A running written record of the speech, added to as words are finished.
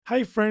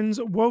Hey friends,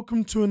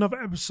 welcome to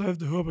another episode of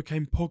the Who I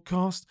Became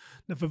podcast.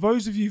 Now for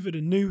those of you that are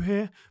new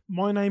here,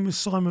 my name is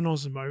Simon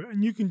Osimo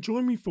and you can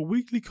join me for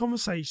weekly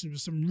conversations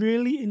with some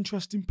really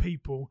interesting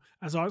people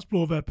as I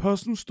explore their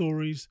personal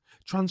stories,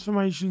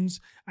 transformations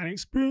and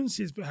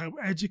experiences that help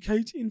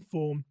educate,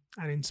 inform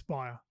and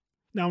inspire.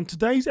 Now in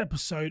today's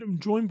episode I'm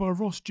joined by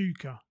Ross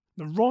Duker.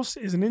 Now, Ross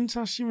is an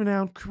internationally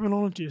renowned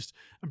criminologist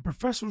and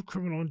professor of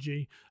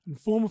criminology and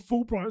former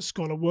Fulbright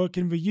scholar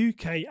working in the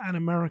UK and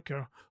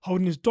America,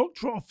 holding his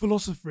Doctorate of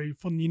Philosophy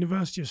from the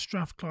University of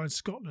Strathclyde,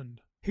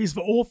 Scotland. He is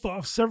the author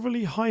of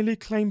several highly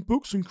acclaimed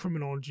books on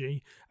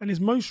criminology, and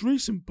his most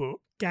recent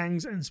book,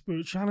 Gangs and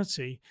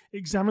Spirituality,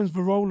 examines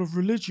the role of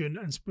religion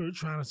and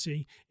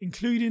spirituality,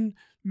 including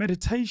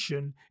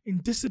meditation, in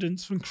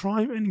dissidence from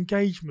crime and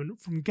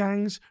engagement from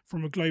gangs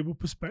from a global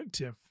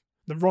perspective.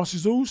 Now, Ross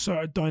is also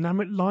a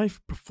dynamic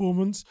life,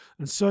 performance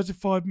and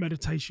certified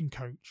meditation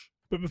coach.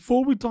 But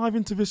before we dive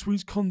into this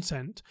week's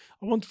content,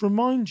 I want to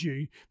remind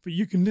you that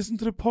you can listen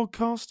to the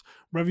podcast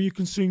wherever you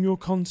consume your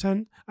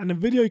content, and the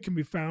video can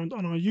be found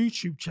on our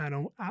YouTube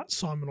channel at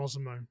Simon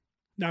Osimo.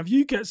 Now, if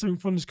you get something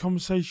from this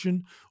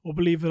conversation or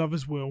believe that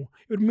others will,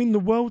 it would mean the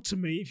world to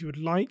me if you would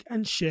like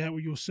and share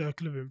with your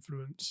circle of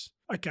influence.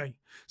 Okay,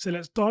 so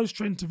let's dive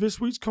straight into this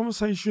week's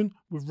conversation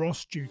with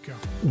Ross Duker.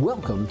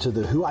 Welcome to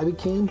the Who I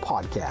Became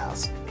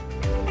podcast.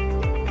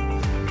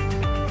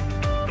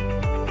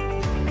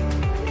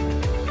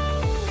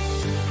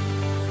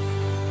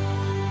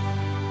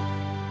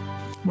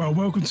 Well,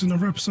 welcome to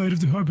another episode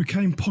of the Who I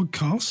Became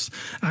podcast.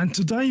 And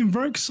today I'm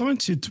very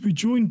excited to be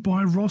joined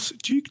by Ross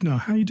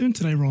Duker. How are you doing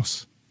today,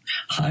 Ross?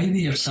 Hi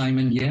there,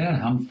 Simon.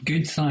 Yeah, I'm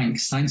good,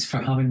 thanks. Thanks for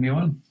having me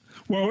on.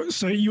 Well,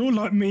 so you're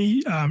like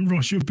me,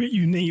 Ross, you're a bit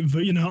unique,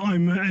 but,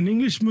 I'm an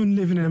Englishman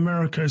living in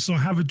America, so I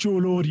have a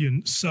dual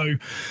audience. So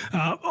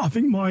I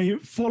think my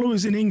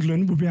followers in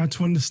England will be able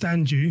to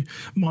understand you.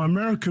 My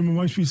American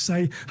will mostly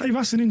say, hey,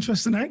 that's an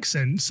interesting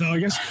accent. So I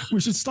guess we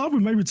should start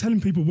with maybe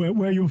telling people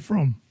where you're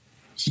from.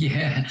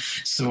 Yeah,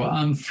 so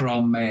I'm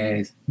from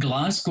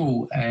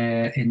Glasgow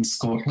in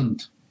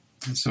Scotland.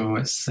 So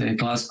it's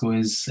Glasgow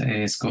is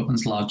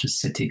Scotland's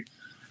largest city.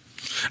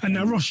 And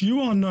now, Ross, you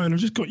are known. I've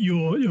just got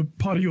your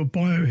part of your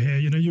bio here.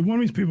 You're one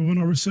of these people, when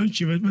I research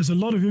you, there's a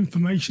lot of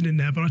information in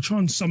there, but I try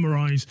and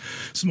summarise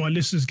so my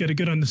listeners get a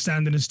good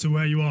understanding as to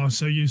where you are.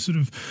 So you sort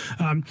of,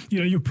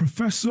 you're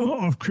Professor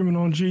of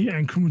Criminology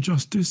and Criminal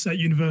Justice at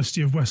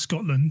University of West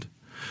Scotland.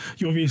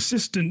 You're the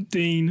Assistant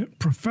Dean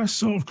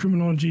Professor of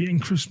Criminology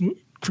and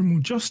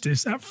Criminal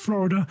Justice at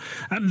Florida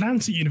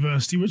Atlantic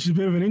University, which is a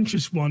bit of an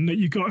interesting one, that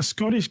you've got a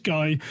Scottish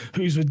guy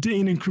who's the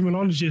Dean and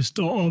Criminologist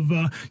of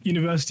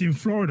University in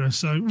Florida.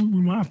 So we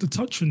might have to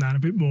touch on that a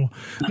bit more.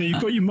 Now,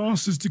 you've got your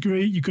master's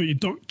degree, you've got your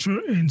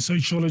doctorate in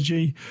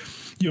sociology.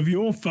 You're the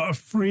author of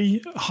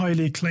 3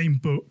 highly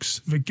acclaimed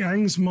books: The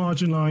Gangs,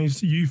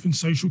 Marginalised Youth and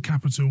Social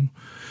Capital,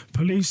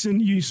 Policing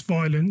Youth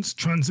Violence,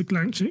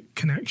 Transatlantic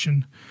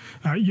Connection,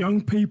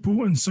 Young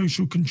People and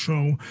Social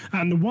Control.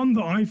 And the one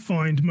that I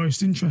find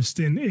most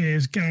interesting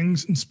is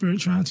Gangs and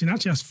Spirituality. And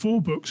actually, that's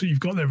 4 books that you've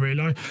got there, really.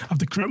 I have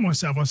to correct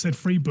myself. I said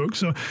 3 books.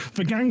 So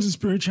For Gangs and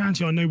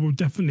Spirituality, I know we'll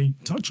definitely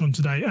touch on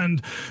today.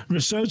 And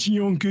researching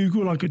you on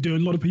Google, like I do a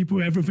lot of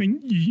people,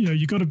 everything,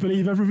 you got to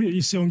believe everything that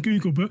you see on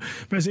Google. But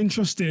it's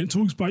interesting. It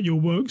talks about your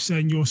work,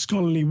 saying your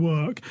scholarly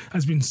work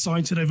has been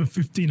cited over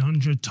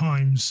 1,500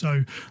 times.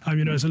 So,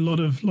 there's a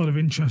lot of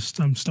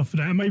interest stuff for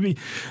that. And maybe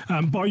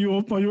by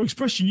your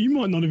expression, you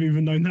might not have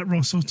even known that,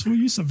 Ross. I'll tell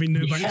you something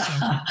new about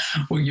yourself.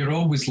 Well, you're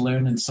always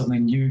learning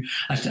something new.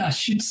 I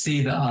should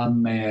say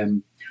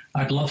that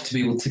I'd love to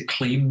be able to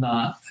claim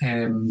that,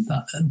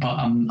 but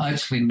I'm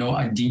actually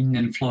not a dean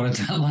in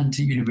Florida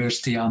Atlantic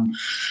University. I'm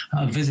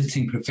a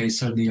visiting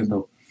professor there,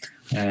 though.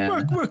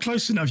 We're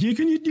close enough. You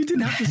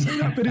didn't have to say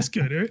that, but it's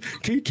good.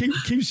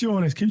 Keeps you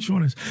honest.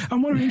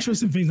 And one of the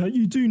interesting things that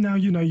you do now,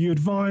 you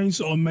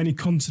advise on many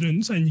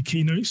continents and you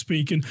keynote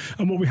speak. And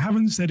what we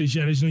haven't said is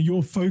yet is,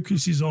 your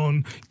focus is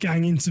on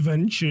gang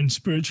intervention,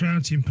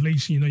 spirituality and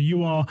policing.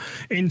 You are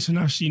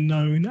internationally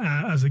known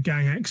as a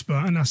gang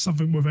expert, and that's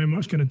something we're very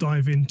much going to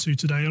dive into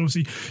today. And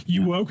obviously,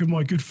 you work with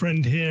my good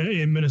friend here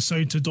in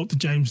Minnesota, Dr.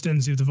 James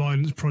Densey of the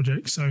Violence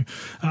Project. So,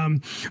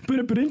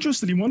 but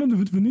interestingly, one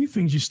of the new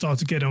things you start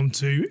to get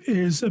onto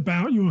is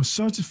about your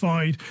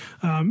certified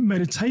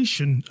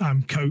meditation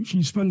coach. And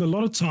you spend a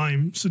lot of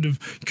time sort of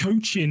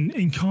coaching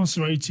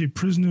incarcerated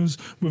prisoners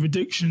with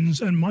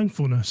addictions and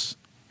mindfulness.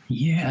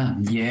 Yeah,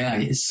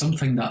 it's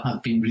something that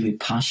I've been really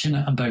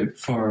passionate about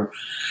for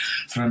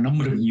a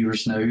number of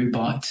years now.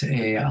 But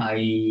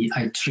I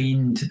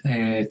trained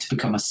to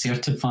become a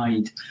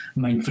certified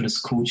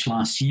mindfulness coach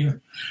last year,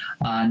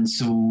 and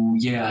so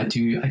I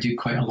do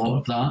quite a lot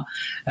of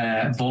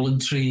that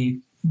voluntary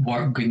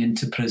work, going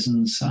into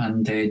prisons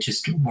and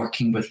just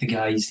working with the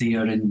guys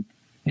there and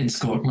in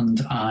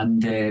Scotland,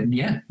 and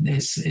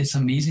it's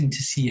amazing to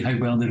see how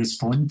well they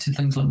respond to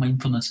things like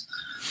mindfulness.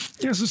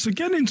 Yeah, so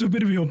getting into a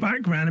bit of your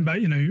background about,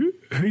 who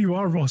you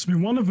are, Ross. I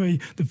mean, one of the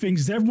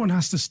things is everyone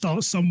has to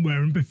start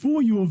somewhere. And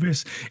before you're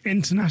this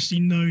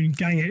internationally known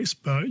gang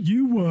expert,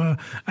 you were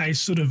a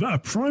sort of a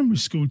primary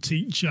school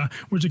teacher,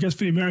 which I guess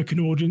for the American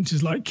audience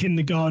is like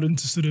kindergarten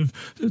to sort of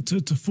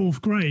to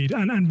fourth grade.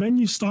 And then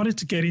you started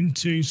to get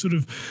into sort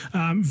of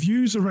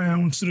views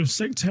around sort of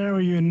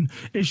sectarian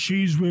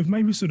issues with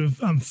maybe sort of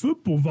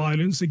football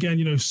violence.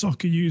 Again,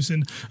 soccer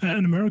using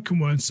an American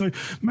word. So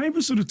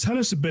maybe sort of tell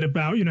us a bit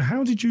about,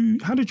 how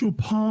did your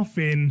path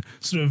in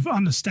sort of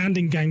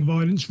understanding gang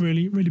violence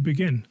really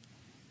begin?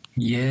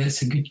 Yeah,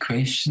 it's a good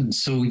question.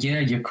 So, yeah,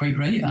 you're quite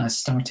right. I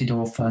started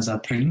off as a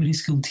primary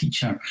school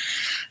teacher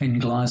in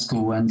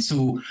Glasgow. And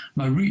so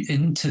my route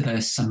into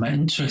this and my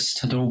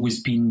interest had always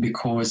been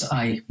because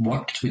I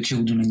worked with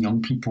children and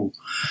young people.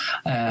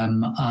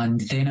 And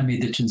then I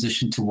made the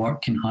transition to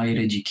work in higher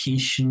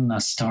education. I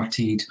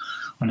started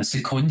on a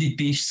seconded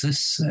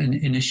basis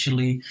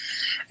initially,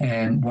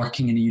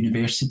 working in a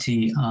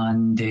university.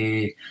 And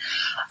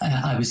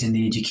I was in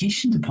the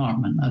education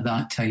department at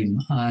that time.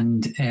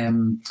 And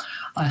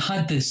I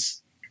had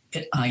this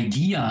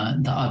idea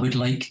that I would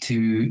like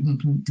to,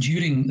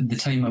 during the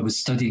time I was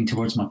studying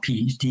towards my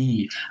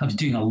PhD, I was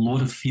doing a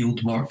lot of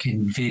field work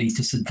in very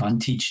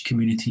disadvantaged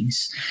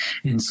communities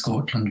in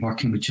Scotland,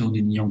 working with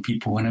children and young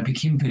people. And I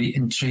became very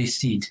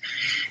interested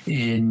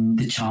in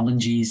the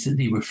challenges that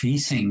they were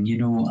facing,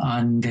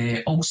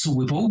 and also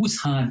we've always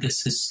had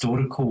this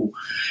historical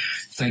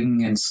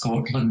thing in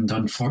Scotland,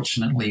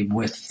 unfortunately,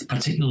 with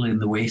particularly in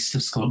the west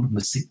of Scotland,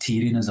 with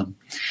sectarianism.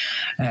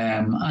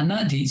 And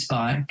that dates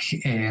back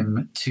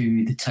to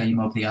the time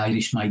of the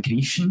Irish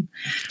migration.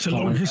 It's a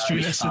long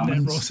history lesson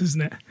there, Ross,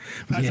 isn't it?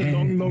 That's a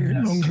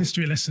long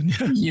history lesson.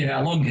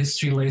 Yeah, a long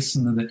history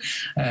lesson.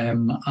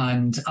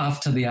 And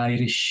after the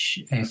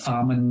Irish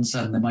famines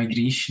and the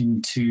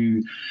migration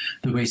to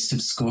the west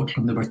of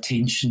Scotland, there were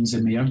tensions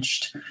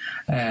emerged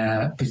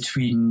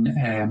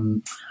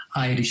between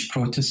Irish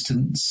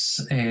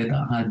Protestants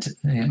that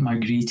had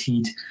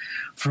migrated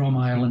from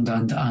Ireland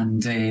and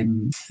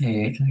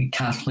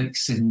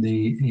Catholics in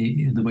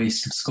the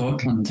west of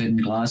Scotland, in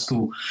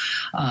Glasgow.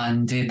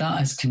 And that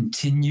has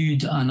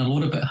continued, and a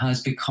lot of it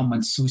has become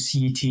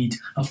associated,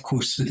 of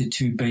course, with the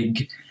two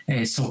big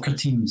soccer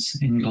teams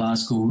in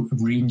Glasgow,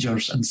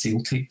 Rangers and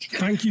Celtic.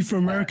 Thank you for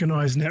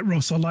Americanising it,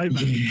 Ross. I like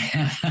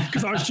that.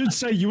 Because I should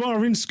say you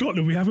are in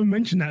Scotland. We haven't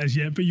mentioned that as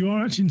yet, but you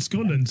are actually in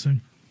Scotland. So.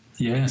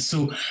 Yeah,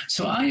 so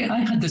I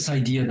had this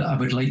idea that I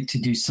would like to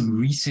do some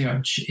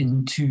research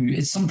into.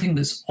 It's something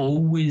that's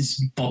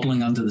always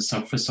bubbling under the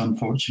surface,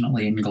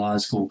 unfortunately, in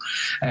Glasgow.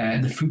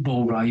 The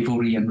football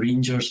rivalry, and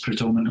Rangers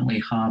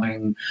predominantly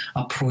having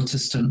a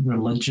Protestant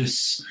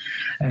religious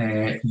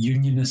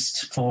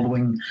unionist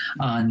following,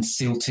 and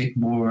Celtic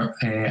more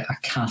a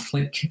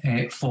Catholic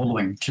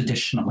following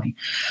traditionally.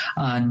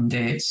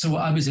 And so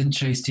I was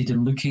interested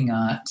in looking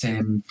at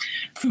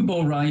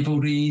football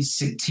rivalries,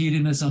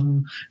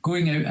 sectarianism,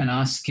 going out and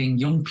asking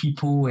young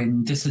people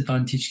in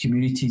disadvantaged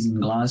communities in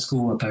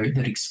Glasgow about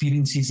their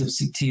experiences of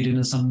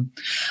sectarianism.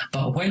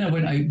 But when I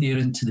went out there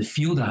into the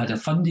field, I had a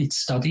funded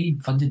study,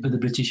 funded by the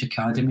British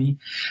Academy,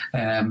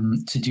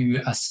 to do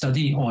a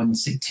study on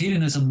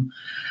sectarianism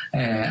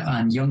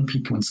and young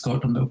people in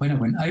Scotland. But when I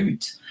went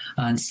out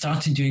and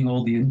started doing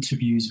all the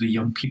interviews with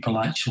young people,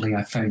 actually,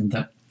 I found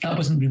that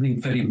wasn't really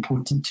very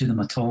important to them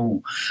at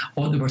all.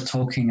 What they were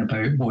talking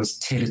about was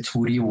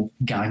territorial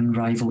gang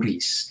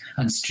rivalries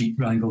and street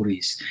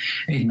rivalries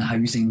in the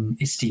housing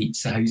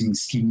estates, the housing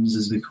schemes,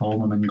 as we call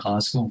them in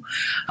Glasgow.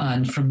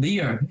 And from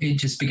there, it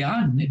just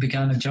began. It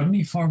began a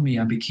journey for me.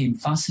 I became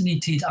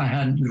fascinated. I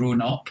hadn't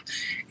grown up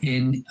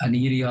in an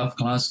area of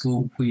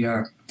Glasgow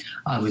where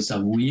I was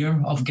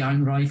aware of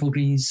gang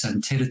rivalries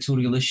and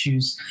territorial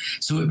issues.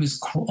 So it was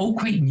all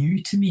quite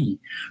new to me,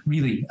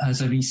 really,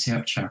 as a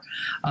researcher.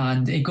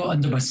 And it got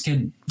under my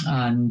skin.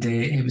 And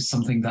it was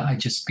something that I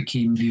just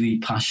became really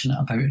passionate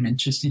about and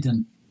interested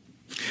in.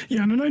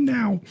 Yeah, and I know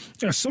now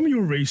some of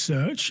your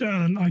research,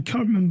 and I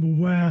can't remember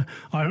where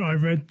I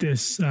read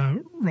this,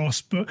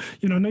 Ross, but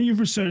I know you've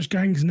researched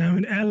gangs now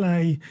in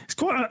LA. It's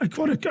quite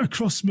a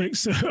cross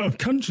mix of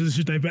countries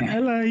today, but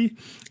LA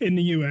in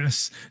the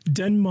US,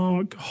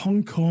 Denmark,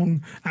 Hong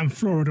Kong, and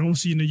Florida.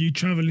 Also, you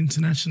travel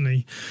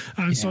internationally,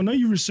 and so I know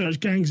you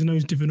research gangs in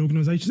those different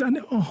organisations. And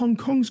Hong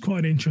Kong's quite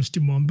an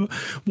interesting one. But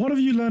what have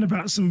you learned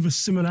about some of the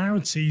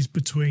similarities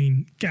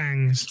between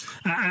gangs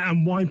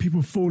and why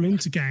people fall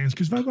into gangs?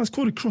 Because that's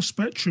quite a cross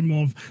spectrum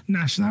of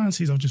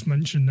nationalities I've just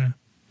mentioned there.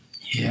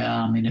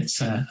 Yeah, I mean,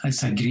 it's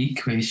a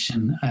great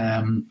question.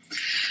 I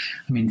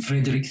mean,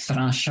 Frederick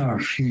Thrasher,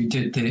 who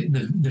did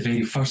the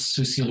very first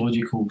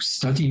sociological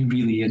study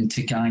really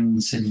into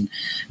gangs in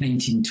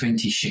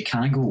 1920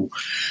 Chicago,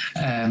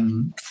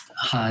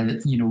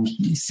 had,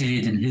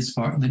 said in his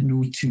work that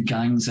no two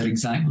gangs are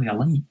exactly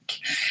alike,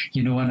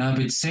 and I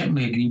would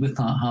certainly agree with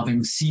that,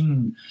 having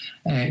seen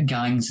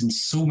gangs in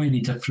so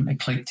many different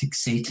eclectic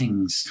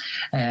settings.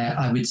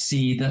 I would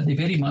say that they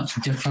very much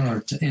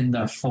differed in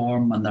their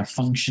form and their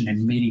function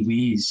in many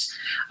ways.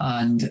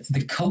 And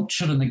the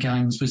culture in the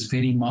gangs was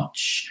very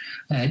much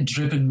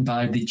driven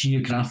by the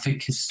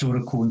geographic,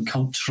 historical and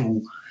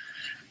cultural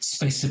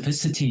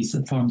specificities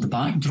that formed the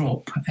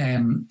backdrop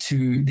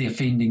to the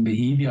offending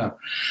behaviour.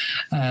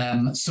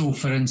 So,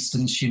 for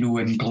instance,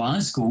 in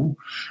Glasgow,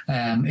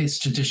 it's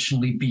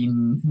traditionally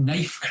been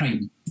knife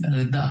crime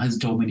that has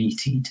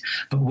dominated.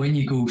 But when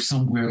you go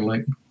somewhere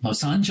like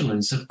Los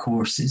Angeles, of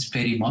course, it's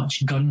very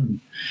much gun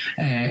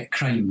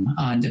crime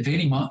and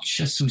very much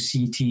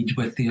associated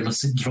with the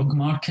illicit drug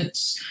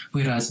markets,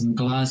 whereas in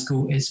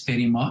Glasgow it's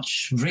very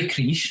much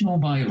recreational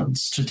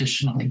violence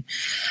traditionally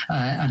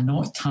and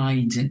not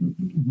tied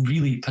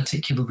really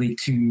particularly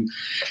to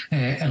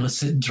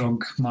illicit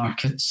drug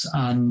markets.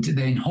 And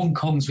then Hong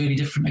Kong's very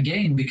different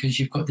again, because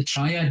you've got the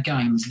triad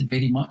gangs, the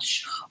very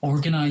much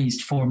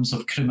organised forms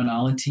of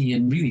criminality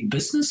and really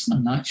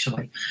businessmen,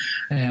 actually,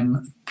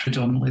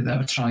 predominantly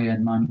that are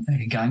triad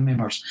gang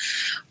members.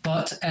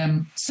 But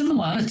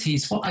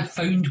similarities, what I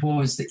found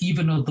was that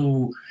even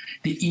although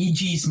the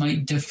ages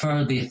might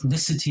differ, the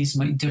ethnicities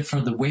might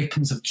differ, the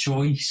weapons of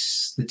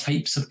choice, the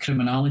types of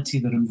criminality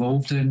they're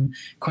involved in,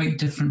 quite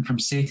different from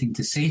setting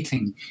to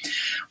setting,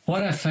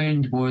 what I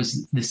found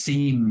was the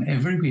same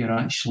everywhere,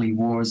 actually,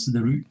 was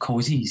the root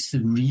causes, the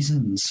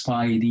reasons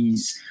why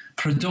these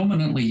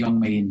predominantly young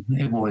men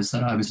it was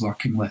that I was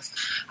working with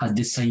had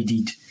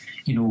decided,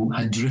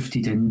 had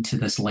drifted into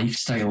this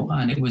lifestyle.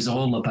 And it was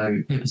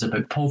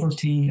about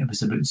poverty, it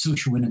was about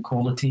social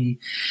inequality,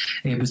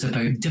 it was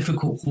about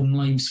difficult home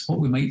lives, what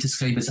we might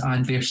describe as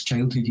adverse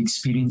childhood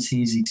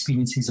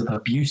experiences of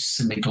abuse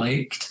and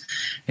neglect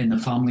in the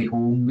family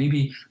home,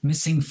 maybe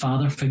missing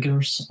father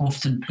figures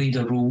often played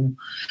a role,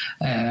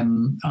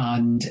 and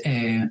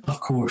of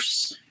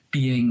course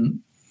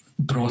being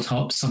brought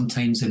up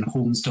sometimes in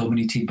homes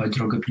dominated by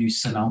drug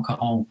abuse and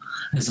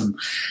alcoholism,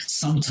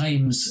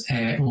 sometimes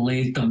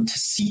led them to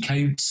seek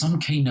out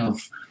some kind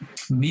of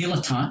male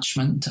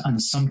attachment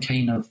and some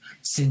kind of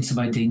sense of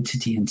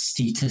identity and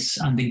status,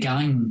 and the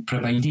gang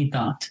provided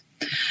that.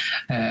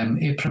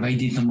 It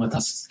provided them with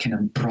a kind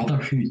of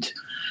brotherhood.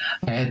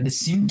 They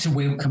seemed to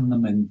welcome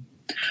them in.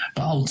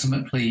 But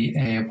ultimately,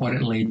 what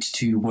it led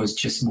to was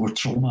just more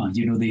trauma.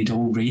 They'd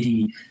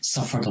already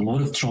suffered a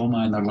lot of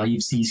trauma in their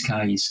lives, these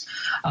guys,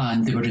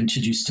 and they were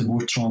introduced to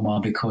more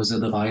trauma because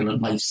of the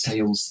violent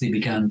lifestyles they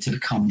began to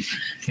become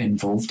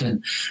involved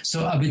in.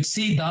 So I would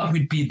say that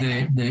would be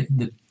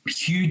the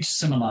huge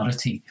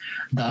similarity,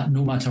 that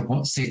no matter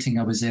what setting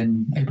I was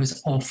in, it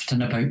was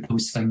often about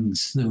those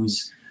things,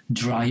 those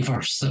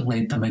drivers that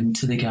led them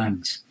into the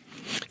gangs.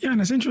 Yeah, and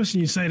it's interesting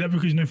you say that,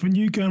 because, when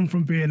you go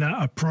from being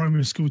a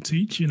primary school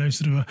teacher,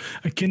 sort of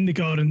a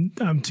kindergarten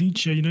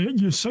teacher,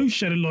 you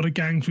associate a lot of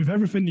gangs with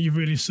everything that you've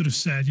really sort of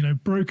said,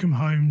 broken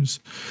homes,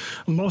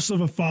 loss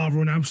of a father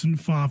or an absent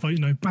father,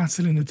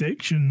 battling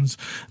addictions,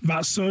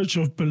 that search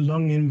of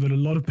belonging that a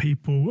lot of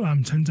people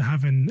tend to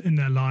have in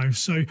their lives.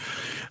 So,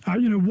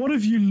 what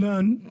have you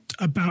learned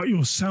about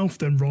yourself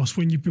then, Ross,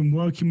 when you've been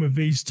working with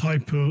these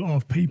type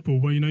of people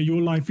where,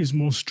 your life is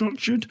more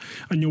structured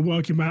and you're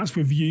working perhaps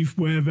with youth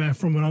where they're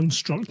from an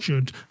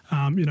unstructured,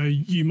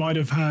 you might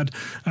have had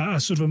a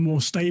sort of a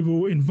more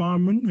stable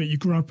environment that you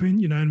grew up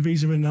in, and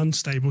these are in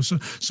unstable. So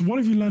what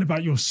have you learned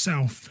about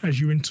yourself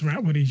as you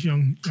interact with these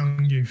young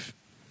youth?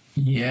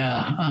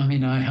 Yeah, I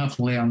mean, I have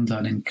learned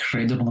an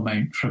incredible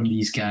amount from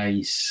these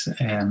guys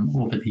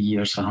over the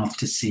years. I have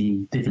to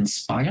say, they've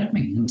inspired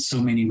me in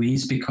so many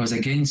ways, because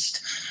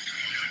against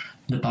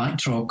the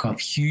backdrop of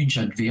huge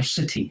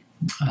adversity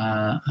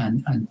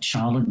and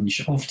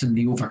challenge, often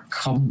they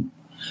overcome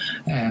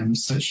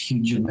such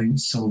huge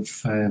amounts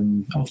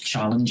of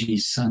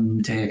challenges.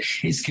 And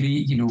it's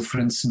great, for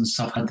instance,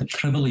 I've had the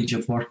privilege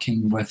of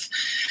working with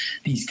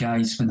these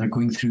guys when they're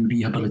going through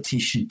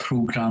rehabilitation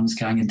programs,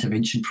 gang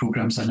intervention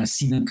programs, and I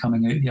see them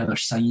coming out the other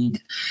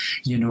side,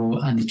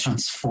 and they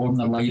transform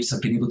their lives.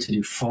 I've been able to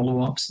do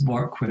follow-ups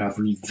work where I've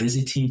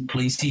revisited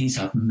places,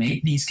 I've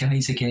met these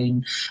guys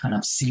again, and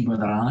I've seen where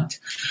they're at.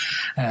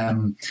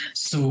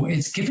 So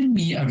it's given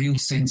me a real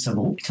sense of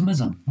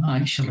optimism,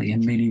 actually,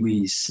 in many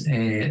ways,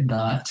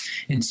 that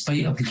in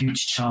spite of the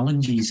huge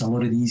challenges a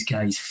lot of these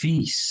guys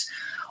face,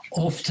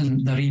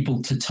 often they're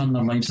able to turn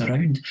their lives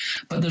around.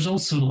 But there's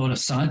also a lot of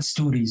sad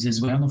stories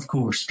as well, of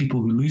course,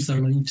 people who lose their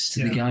lives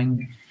to the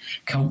gang.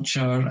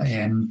 culture,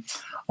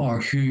 or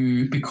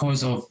who,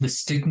 because of the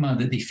stigma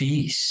that they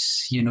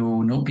face,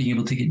 not being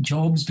able to get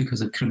jobs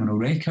because of criminal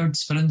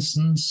records, for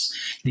instance,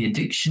 the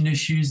addiction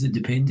issues, the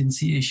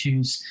dependency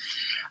issues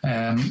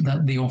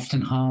that they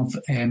often have,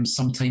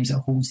 sometimes it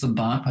holds them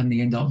back and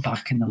they end up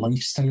back in the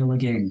lifestyle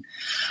again.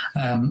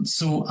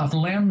 So I've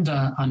learned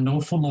an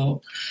awful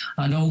lot,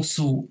 and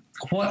also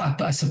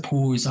what I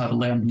suppose I've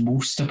learned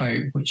most about,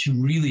 which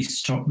really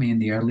struck me in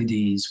the early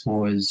days,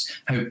 was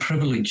how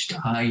privileged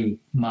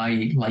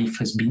my life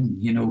has been,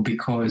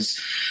 because,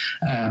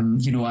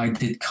 I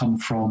did come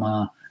from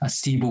a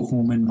stable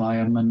home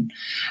environment,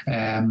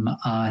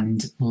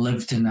 and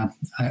lived in a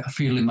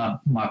fairly,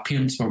 my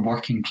parents were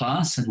working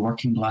class, had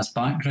working class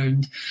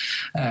background,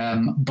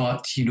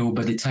 but,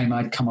 by the time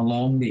I'd come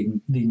along,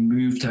 they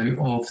moved out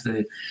of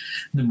the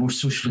more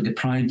socially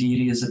deprived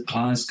areas of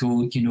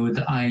Glasgow,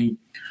 that I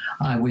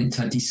went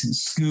to a decent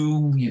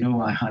school,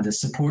 I had a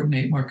support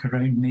network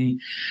around me.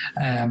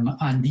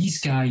 And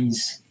these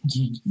guys,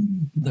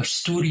 their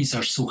stories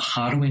are so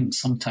harrowing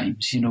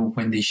sometimes,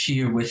 when they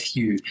share with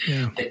you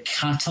the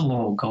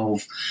catalogue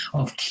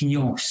of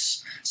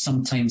chaos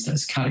sometimes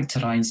that's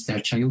characterised their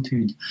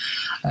childhood.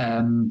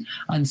 And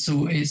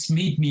so it's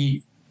made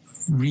me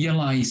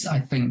realise, I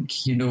think,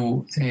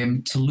 to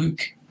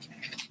look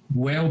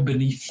well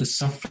beneath the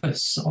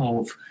surface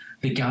of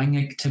the gang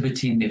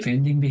activity and the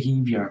offending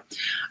behaviour,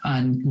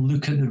 and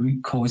look at the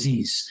root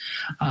causes.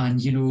 And,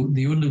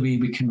 the only way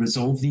we can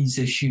resolve these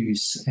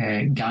issues,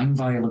 gang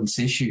violence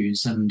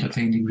issues and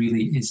offending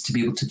really, is to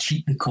be able to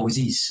treat the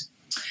causes.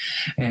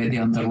 The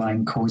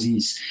underlying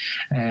causes.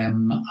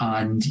 And,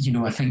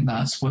 I think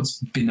that's what's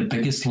been the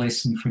biggest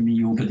lesson for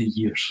me over the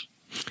years.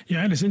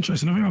 Yeah, and it's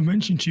interesting. I think I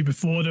mentioned to you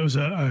before, there was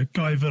a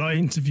guy that I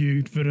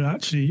interviewed that had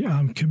actually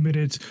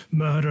committed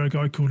murder, a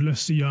guy called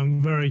Lester Young.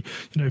 Very,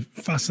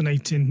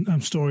 fascinating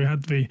story. I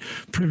had the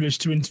privilege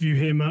to interview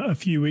him a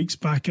few weeks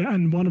back.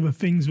 And one of the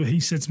things that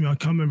he said to me, I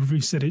can't remember if he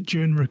said it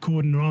during the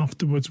recording or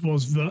afterwards,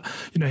 was that,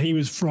 he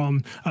was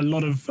from a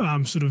lot of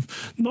sort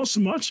of, not so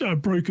much a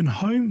broken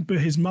home, but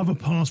his mother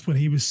passed when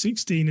he was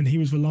 16 and he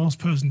was the last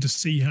person to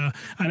see her.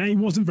 And he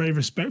wasn't very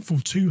respectful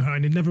to her,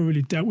 and he never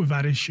really dealt with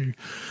that issue.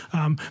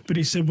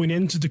 But he said when he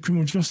entered the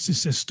criminal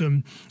justice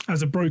system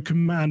as a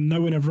broken man,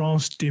 no one ever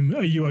asked him,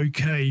 are you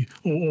okay?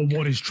 Or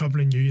what is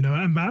troubling you?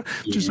 And that,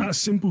 just that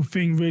simple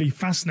thing really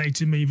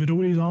fascinated me, that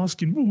all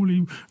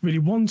he really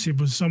wanted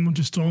was someone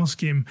just to ask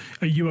him,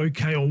 are you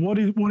okay? Or what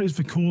is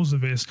the cause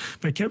of this?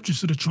 They kept just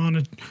sort of trying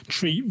to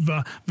treat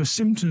the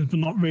symptoms, but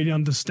not really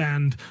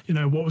understand,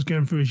 what was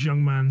going through his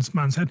young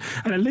man's head.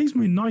 And it leads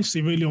me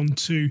nicely really on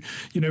to,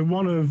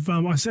 one of,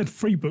 I said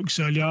 3 books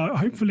earlier.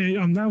 Hopefully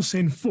I'm now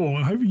saying 4.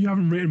 I hope you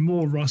haven't written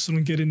more, Russ,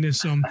 and getting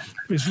this wrong.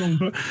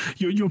 But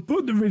your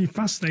book that really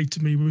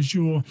fascinated me was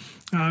your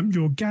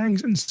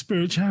gangs and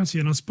spirituality.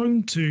 And I've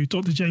spoken to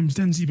Dr. James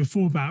Densey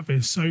before about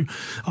this. So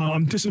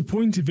I'm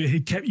disappointed that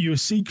he kept you a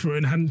secret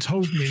and hadn't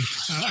told me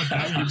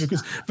about you,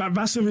 because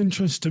that's of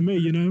interest to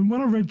me. And when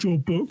I read your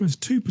book, there's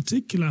 2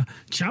 particular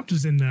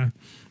chapters in there.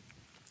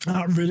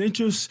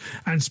 Religious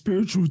and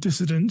spiritual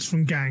dissidents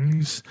from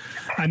gangs,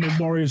 and then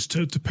warriors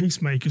to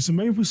peacemakers. So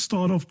maybe we'll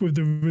start off with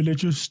the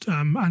religious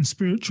and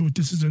spiritual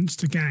dissidents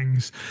to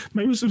gangs.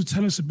 Maybe sort of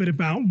tell us a bit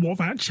about what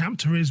that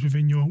chapter is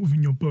within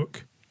your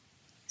book.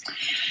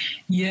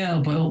 Yeah,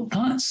 well,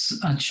 that's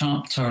a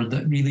chapter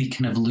that really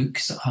kind of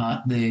looks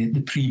at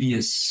the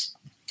previous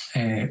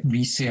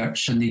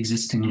research and the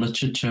existing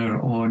literature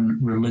on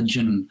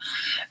religion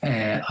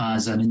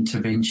as an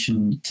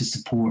intervention to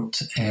support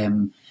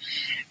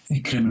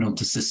criminal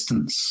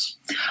desistance.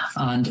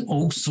 And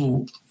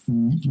also,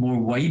 more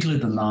widely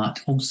than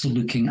that, also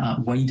looking at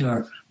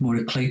wider, more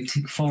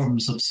eclectic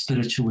forms of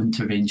spiritual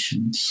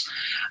interventions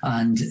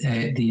and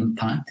the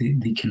impact that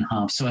they can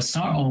have. So I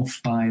start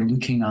off by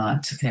looking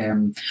at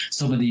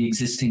some of the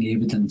existing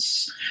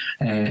evidence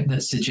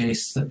that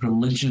suggests that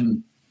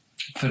religion,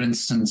 for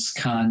instance,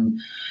 can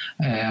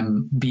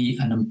be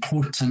an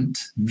important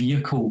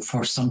vehicle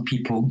for some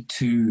people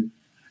to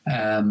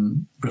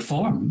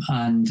reform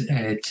and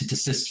to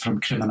desist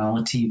from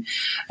criminality.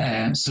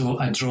 So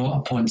I draw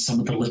upon some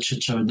of the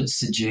literature that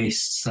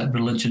suggests that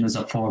religion is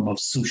a form of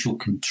social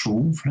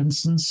control, for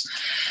instance,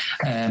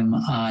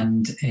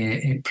 and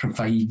it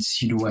provides,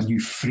 a new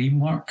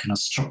framework and a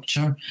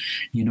structure,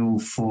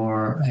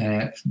 for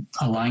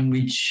a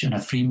language and a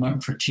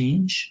framework for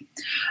change.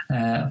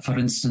 For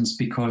instance,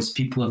 because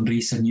people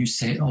embrace a new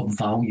set of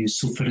values.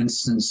 So, for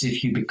instance,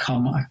 if you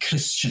become a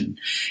Christian,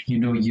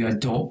 you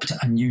adopt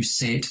a new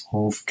set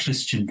of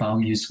Christian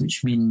values,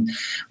 which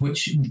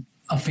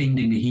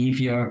offending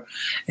behaviour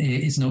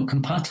is not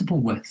compatible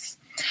with.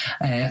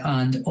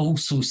 And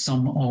also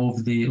some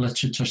of the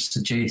literature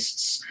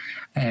suggests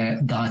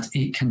that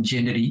it can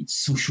generate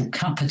social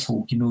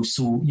capital,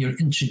 so you're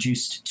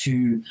introduced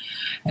to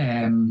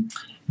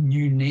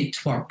new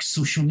networks,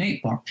 social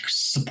networks,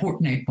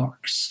 support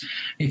networks.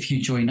 If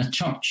you join a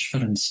church, for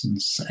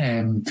instance,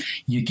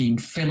 you gain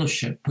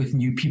fellowship with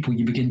new people.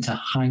 You begin to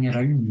hang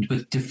around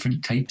with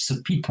different types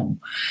of people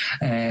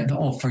that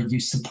offer you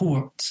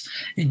support,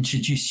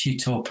 introduce you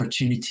to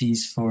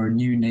opportunities for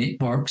new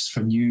networks,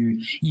 for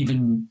new,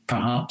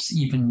 perhaps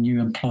even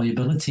new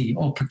employability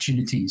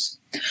opportunities.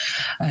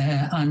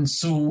 And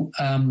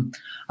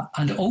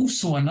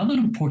also another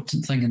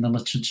important thing in the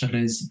literature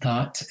is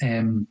that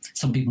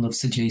some people have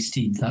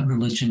suggested that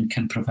religion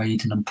can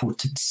provide an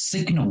important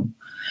signal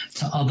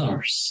to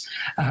others,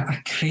 a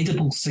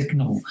credible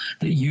signal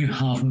that you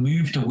have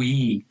moved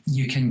away.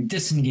 You can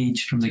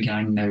disengage from the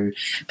gang now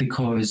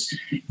because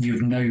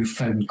you've now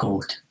found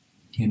God.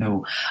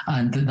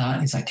 And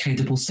that is a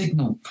credible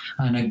signal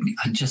and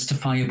a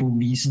justifiable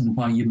reason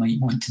why you might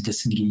want to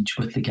disengage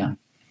with the gang.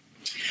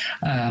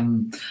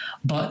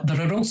 But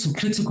there are also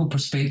critical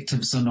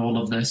perspectives on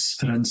all of this.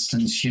 For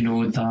instance,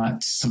 that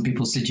some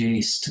people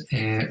suggest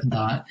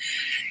that,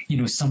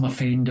 some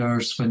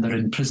offenders, when they're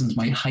in prisons,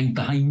 might hide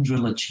behind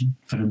religion,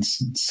 for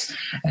instance,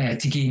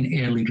 to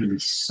gain early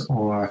release.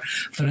 Or,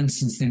 for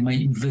instance, they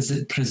might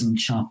visit prison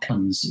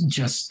chaplains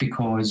just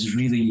because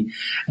really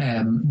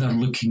they're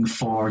looking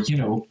for,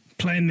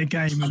 playing the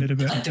game a little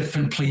bit. A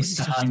different place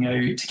to hang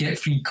out, to get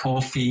free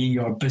coffee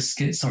or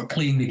biscuits, or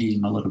playing the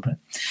game a little bit.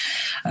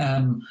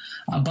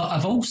 But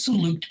I've also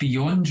looked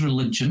beyond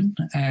religion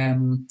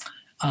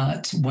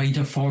at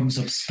wider forms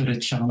of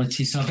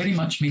spirituality. So I very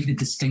much make the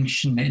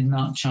distinction in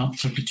that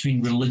chapter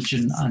between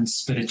religion and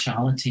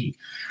spirituality.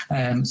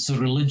 So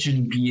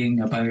religion being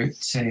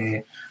about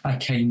a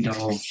kind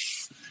of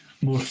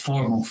more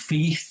formal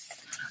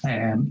faith,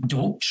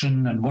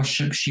 doctrine and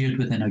worship shared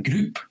within a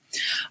group.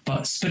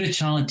 But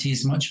spirituality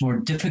is much more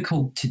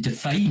difficult to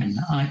define,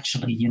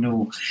 actually.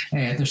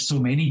 There's so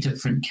many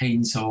different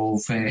kinds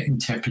of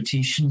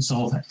interpretations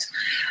of it.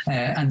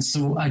 And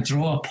so I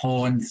draw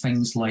upon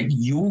things like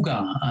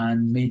yoga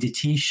and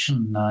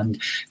meditation and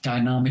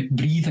dynamic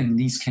breathing,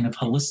 these kind of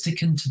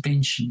holistic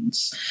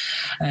interventions.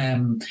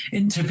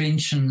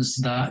 Interventions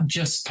that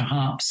just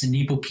perhaps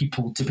enable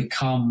people to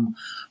become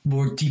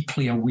more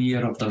deeply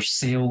aware of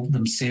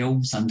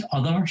themselves and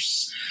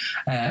others,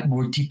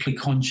 more deeply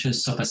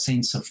conscious of a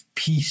sense of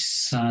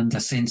peace and a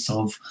sense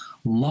of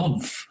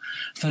love.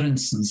 For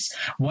instance,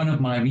 one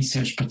of my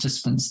research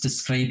participants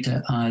described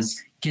it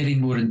as getting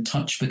more in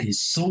touch with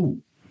his soul,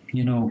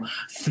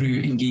 through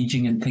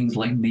engaging in things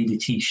like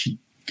meditation.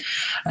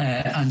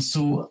 And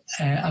so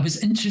I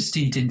was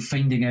interested in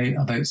finding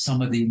out about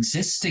some of the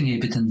existing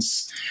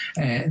evidence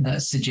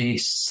that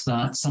suggests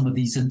that some of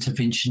these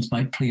interventions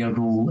might play a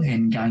role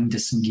in gang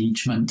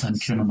disengagement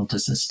and criminal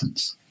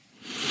desistance.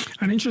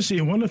 And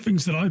interesting, one of the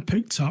things that I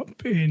picked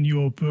up in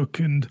your book,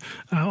 and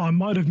I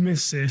might have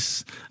missed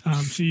this,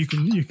 so you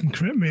can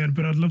correct me,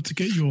 but I'd love to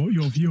get your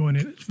view on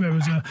it. There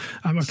was a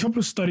couple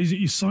of studies that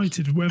you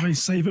cited where they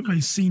say that they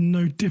see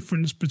no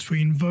difference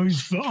between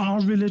those that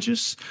are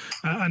religious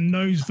and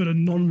those that are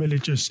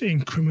non-religious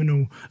in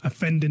criminal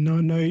offending. Now,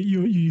 I know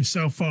you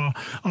yourself are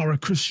a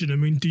Christian. I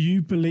mean, do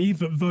you believe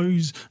that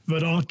those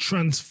that are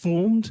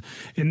transformed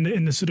in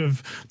the sort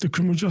of the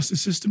criminal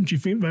justice system, do you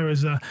think there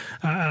is a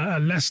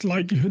less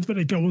likelihood that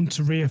they go on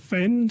to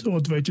reoffend, or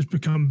do they just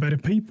become better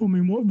people? I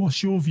mean,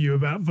 what's your view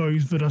about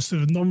those that are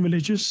sort of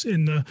non-religious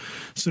in the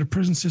sort of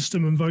prison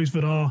system and those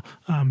that are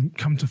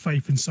come to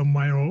faith in some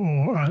way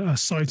or are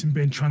sight and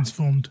being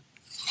transformed?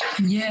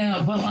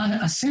 Yeah, well,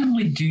 I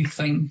certainly do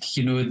think,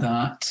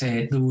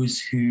 that those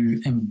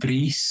who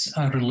embrace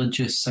a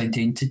religious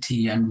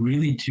identity and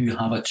really do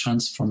have a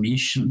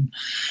transformation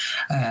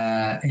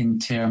in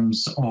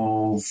terms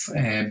of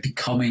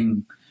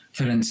becoming,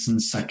 for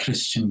instance, a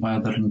Christian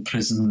while they're in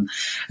prison,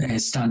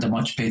 stand a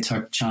much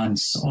better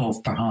chance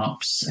of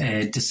perhaps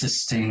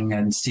desisting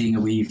and staying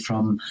away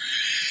from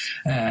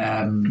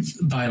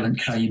violent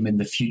crime in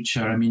the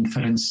future. I mean,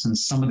 for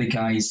instance, some of the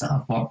guys that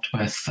I've worked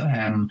with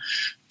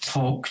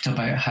talked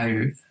about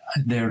how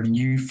their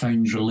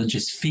newfound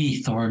religious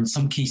faith, or in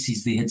some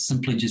cases they had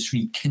simply just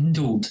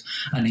rekindled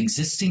an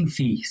existing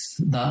faith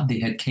that they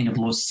had kind of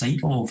lost sight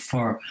of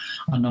for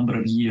a number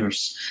of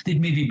years. They'd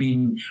maybe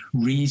been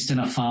raised in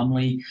a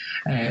family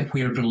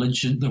where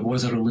there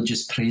was a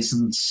religious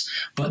presence,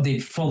 but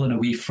they'd fallen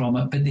away from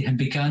it, but they had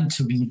begun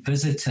to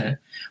revisit it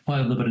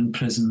while they were in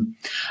prison.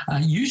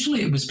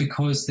 Usually it was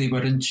because they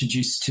were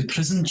introduced to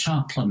prison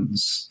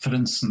chaplains, for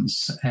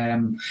instance,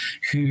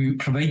 who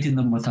provided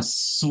them with a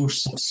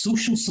source of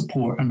social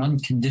support and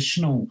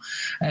unconditional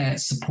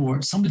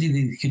support, somebody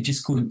they could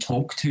just go and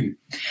talk to,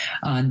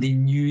 and they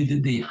knew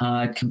that they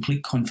had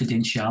complete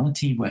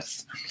confidentiality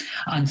with.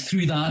 And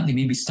through that, they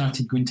maybe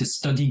started going to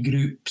study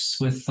groups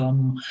with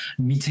them,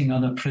 meeting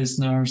other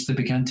prisoners. They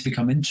began to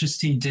become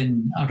interested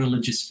in a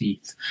religious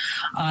faith.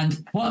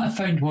 And what I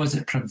found was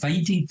it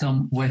provided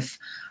them with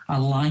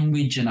a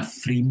language and a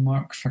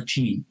framework for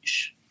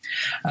change.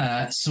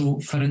 So,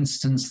 for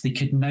instance, they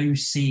could now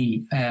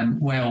say,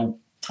 well,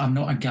 I'm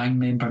not a gang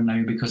member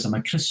now because I'm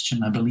a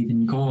Christian. I believe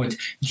in God.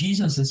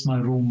 Jesus is my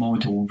role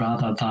model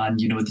rather than,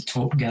 the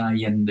top guy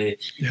in the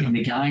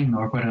gang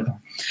or whatever.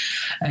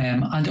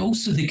 And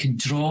also they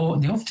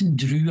often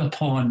drew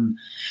upon,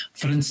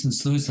 for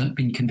instance, those that had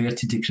been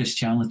converted to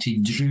Christianity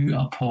drew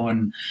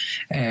upon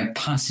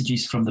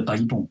passages from the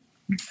Bible.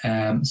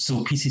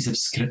 So pieces of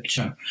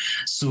scripture.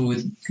 So,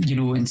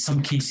 in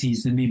some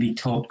cases they maybe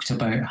talked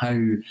about how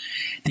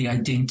they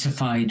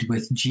identified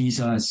with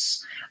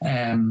Jesus'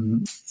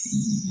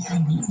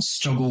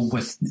 struggle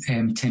with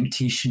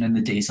temptation in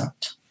the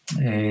desert.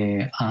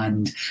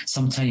 And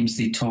sometimes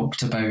they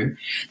talked about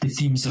the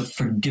themes of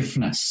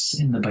forgiveness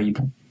in the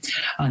Bible.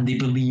 And they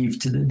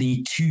believed that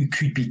they too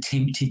could be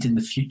tempted in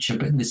the future,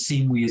 but in the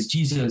same way as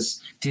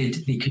Jesus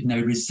did, they could now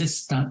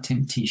resist that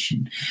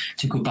temptation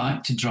to go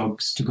back to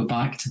drugs, to go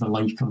back to the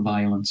life of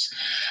violence.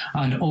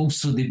 And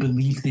also they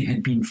believed they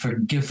had been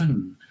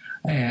forgiven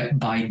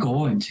by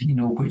God,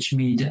 which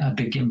made a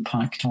big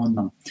impact on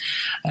them.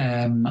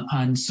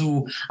 And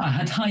so I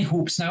had high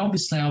hopes. Now,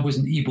 obviously, I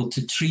wasn't able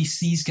to trace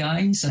these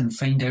guys and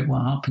find out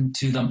what happened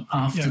to them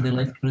after they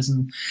left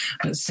prison,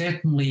 but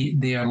certainly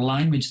their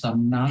language, their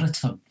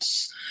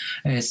narratives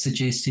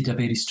suggested a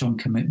very strong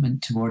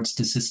commitment towards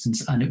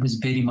desistance, and it was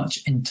very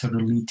much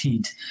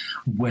interrelated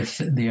with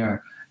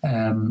their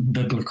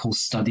biblical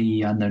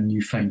study and their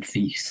newfound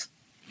faith.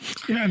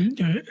 Yeah, and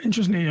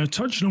interestingly,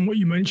 touching on what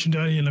you mentioned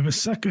earlier, the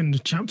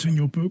second chapter in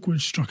your book,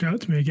 which struck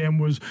out to me again,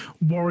 was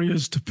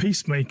Warriors to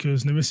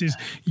Peacemakers. Now, this is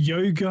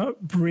yoga,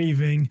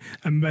 breathing,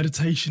 and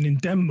meditation in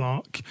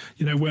Denmark,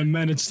 where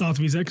men had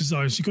started these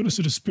exercises. You've got a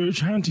sort of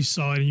spirituality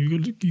side, and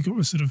you've got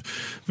a sort of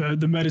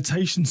the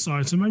meditation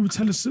side. So maybe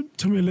tell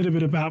me a little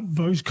bit about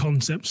those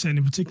concepts, and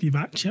in particular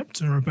that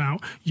chapter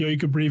about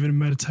yoga, breathing, and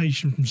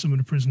meditation from some of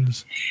the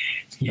prisoners.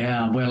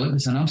 Yeah, well, it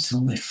was an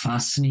absolutely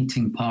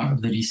fascinating part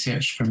of the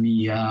research for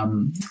me.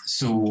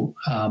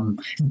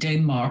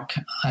 Denmark,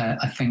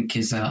 I think,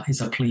 is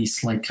a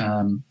place like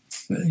a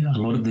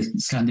lot of the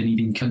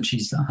Scandinavian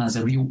countries that has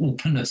a real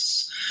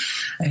openness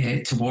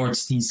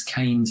towards these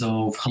kinds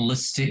of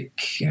holistic,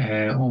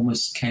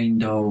 almost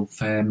kind of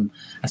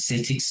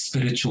ascetic,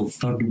 spiritual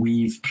third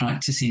wave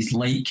practices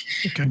like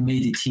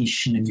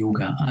meditation and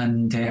yoga.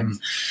 And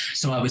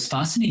so I was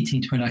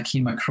fascinated when I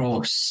came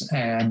across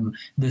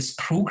this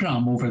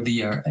program over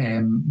there,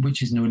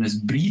 which is known as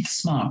Breathe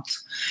Smart,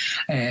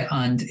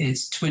 and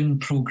its twin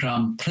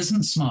program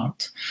Prison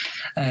Smart.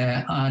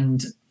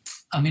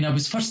 I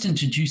was first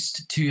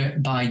introduced to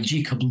it by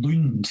Jacob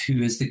Lund,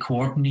 who is the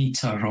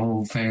coordinator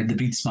of the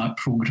Breathe Smart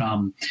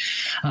programme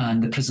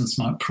and the Prison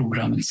Smart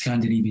programme in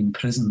Scandinavian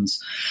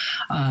prisons.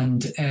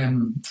 And,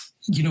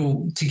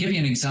 to give you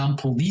an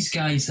example, these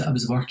guys that I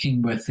was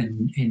working with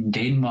in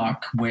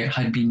Denmark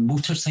had been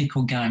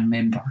motorcycle gang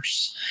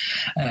members.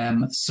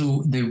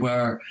 So they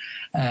were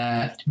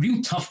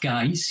real tough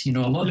guys, a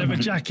lot leather of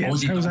them.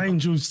 Jackets, Hells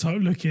Angels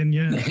type looking,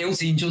 yeah. The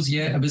Hells Angels,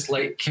 yeah. It was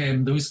like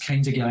those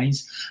kinds of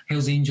guys.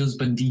 Hells Angels,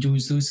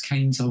 Bandidos, those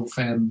kinds of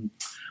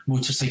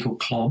motorcycle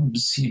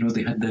clubs.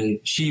 They had the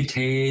shaved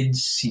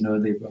heads,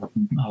 they were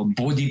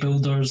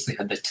bodybuilders, they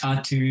had the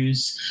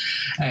tattoos,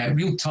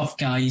 real tough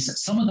guys.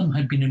 Some of them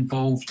had been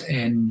involved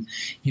in,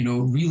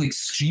 real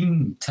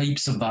extreme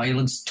types of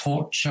violence,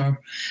 torture.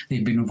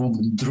 They'd been involved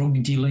in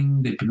drug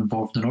dealing. They'd been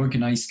involved in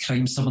organised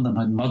crime. Some of them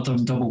had murder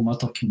and double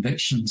murder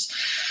convictions.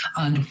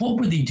 And what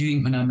were they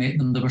doing when I met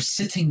them? They were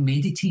sitting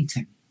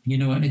meditating.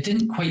 And it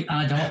didn't quite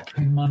add up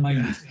in my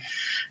mind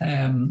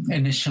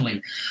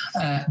initially.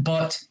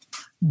 But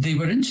they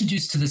were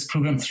introduced to this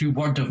program through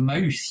word of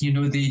mouth.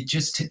 They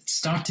just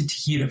started to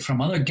hear it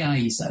from other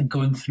guys that had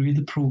gone through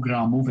the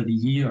program over the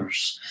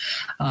years.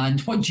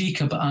 And what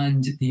Jacob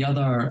and the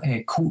other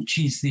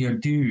coaches there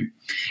do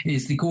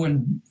is they go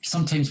and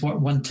sometimes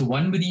work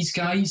one-to-one with these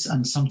guys,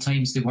 and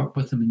sometimes they work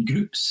with them in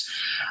groups.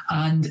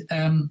 And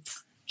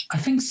I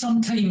think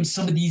sometimes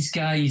some of these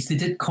guys, they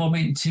did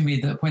comment to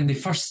me that when they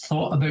first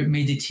thought about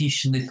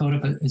meditation, they thought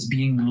of it as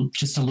being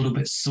just a little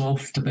bit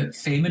soft, a bit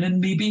feminine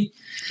maybe.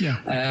 Yeah.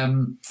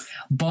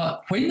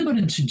 But when they were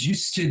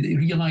introduced to it, they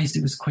realised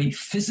it was quite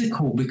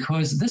physical,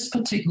 because this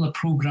particular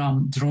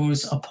programme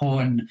draws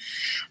upon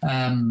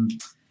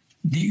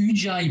the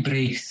Ujjayi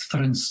breath,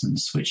 for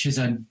instance, which is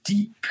a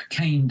deep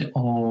kind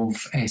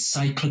of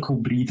cyclical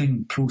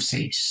breathing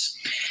process.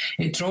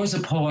 It draws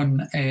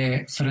upon,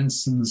 for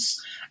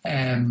instance,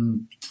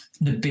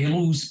 the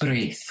bellows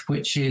breath,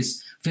 which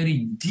is very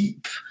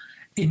deep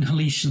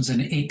inhalations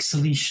and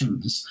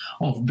exhalations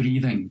of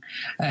breathing,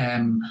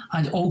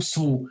 and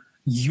also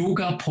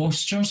yoga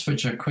postures,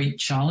 which are quite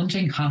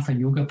challenging, hatha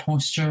yoga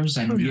postures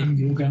and yin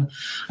yoga.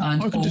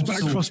 And I can just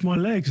back cross my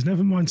legs,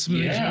 never mind some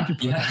of these yoga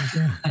postures.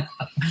 Yeah.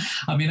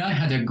 I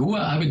had a go.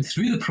 I went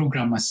through the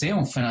program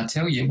myself, and I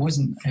tell you, it was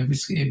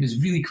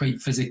really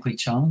quite physically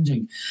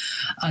challenging.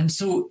 And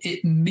so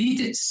it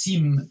made it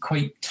seem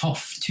quite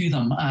tough to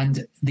them,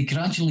 and they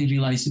gradually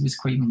realised it was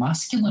quite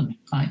masculine,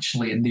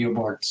 actually, in their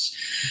words.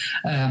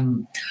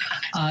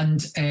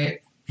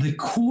 The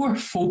core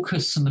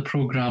focus in the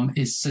program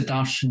is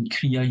Sudarshan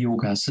Kriya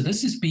Yoga. So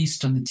this is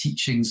based on the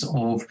teachings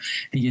of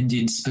the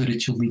Indian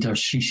spiritual leader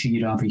Sri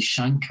Sri Ravi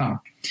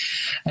Shankar,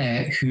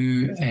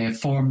 who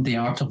formed the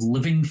Art of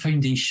Living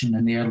Foundation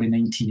in the early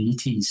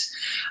 1980s.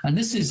 And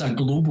this is a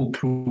global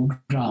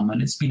program,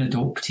 and it's been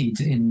adopted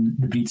in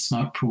the Breathe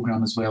Smart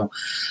program as well.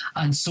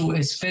 And so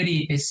it's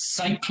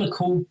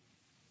cyclical,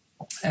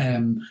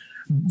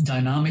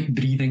 dynamic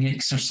breathing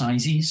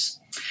exercises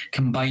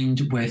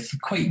combined with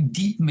quite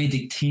deep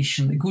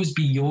meditation that goes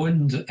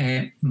beyond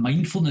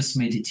mindfulness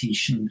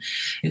meditation.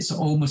 It's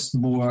almost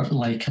more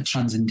like a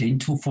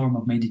transcendental form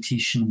of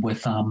meditation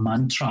with a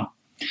mantra.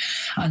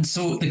 And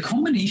so the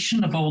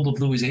combination of all of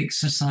those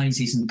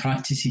exercises and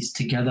practices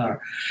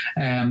together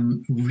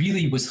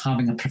really was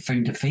having a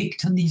profound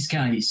effect on these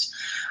guys.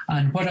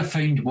 And what I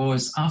found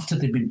was, after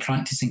they'd been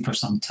practicing for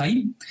some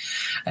time,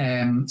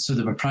 so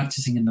they were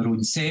practicing in their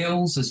own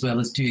cells as well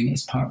as doing it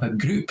as part of a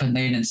group. And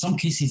then in some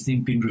cases,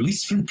 they'd been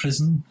released from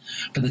prison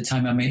by the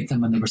time I met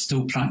them, and they were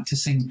still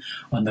practicing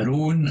on their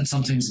own, and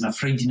sometimes on a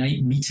Friday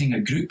night meeting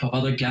a group of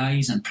other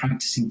guys and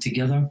practicing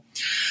together.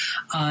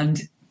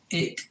 And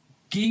it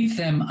gave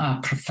them a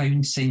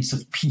profound sense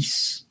of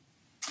peace,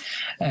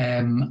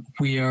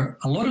 where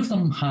a lot of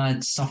them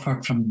had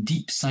suffered from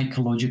deep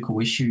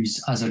psychological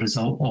issues as a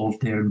result of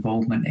their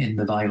involvement in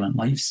the violent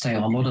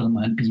lifestyle. A lot of them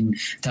had been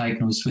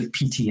diagnosed with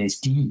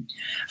PTSD,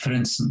 for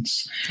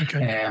instance.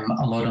 Okay.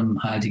 A lot of them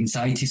had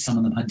anxiety, some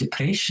of them had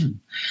depression.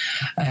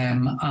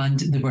 And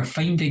they were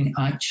finding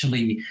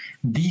actually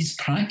these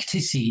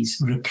practices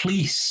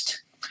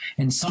replaced,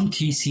 in some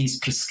cases,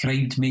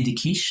 prescribed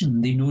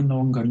medication. They no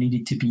longer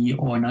needed to be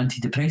on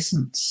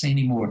antidepressants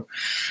anymore.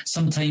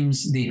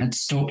 Sometimes they had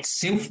stopped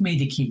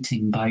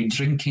self-medicating by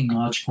drinking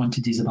large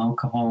quantities of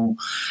alcohol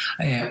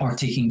or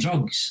taking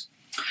drugs.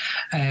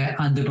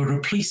 And they were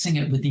replacing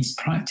it with these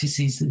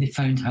practices that they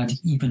found had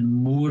even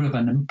more of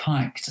an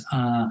impact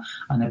and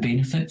a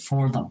benefit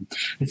for them.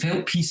 They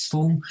felt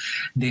peaceful.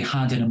 They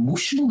had an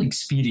emotional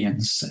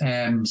experience.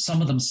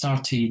 Some of them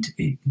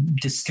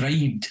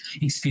described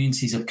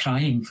experiences of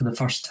crying for the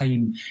first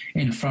time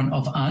in front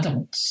of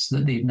adults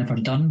that they'd never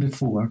done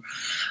before.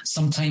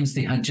 Sometimes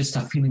they had just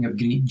a feeling of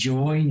great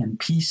joy and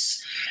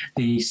peace.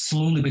 They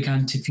slowly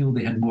began to feel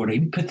they had more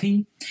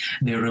empathy.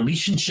 Their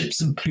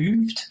relationships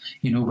improved,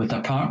 with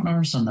their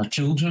partners and their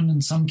children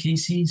in some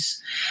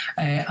cases.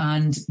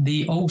 And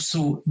they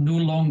also no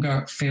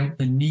longer felt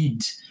the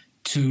need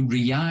to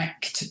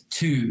react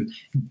to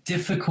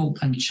difficult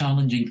and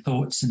challenging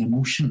thoughts and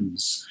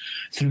emotions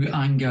through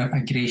anger,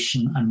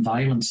 aggression, and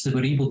violence. They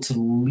were able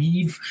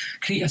to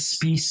create a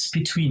space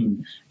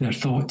between their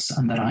thoughts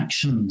and their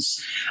actions.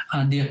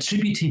 And they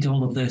attributed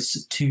all of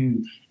this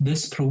to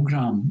this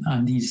program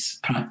and these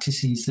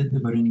practices that they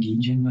were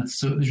engaging with.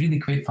 So it was really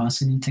quite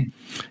fascinating.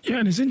 Yeah,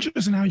 and it's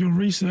interesting how your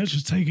research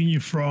has taken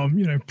you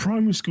from,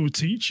 primary school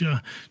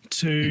teacher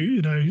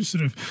to,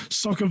 sort of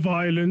soccer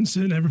violence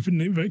and everything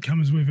that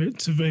comes with it,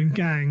 to then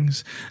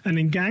gangs. And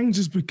then gangs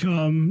has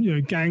become,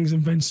 gangs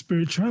and then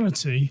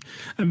spirituality.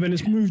 And then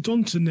it's moved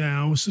on to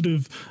now sort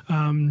of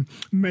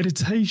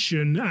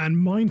meditation and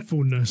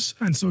mindfulness.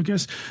 And so I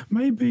guess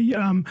maybe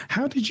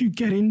how did you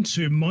get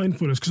into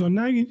mindfulness? Because I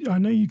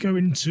know you go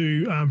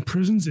into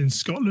prisons in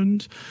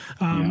Scotland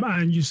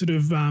and you sort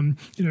of,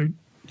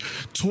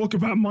 talk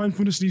about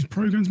mindfulness in these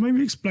programs.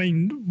 Maybe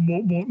explain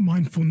what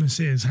mindfulness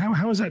is.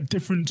 How is that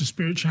different to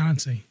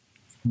spirituality?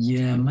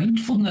 Yeah,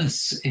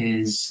 mindfulness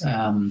is,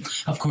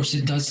 of course,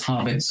 it does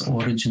have its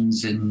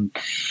origins in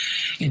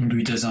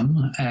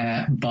Buddhism,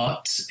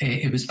 but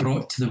it was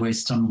brought to the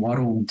Western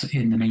world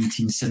in the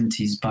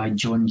 1970s by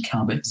Jon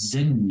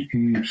Kabat-Zinn,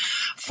 who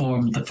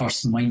formed the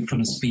first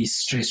mindfulness-based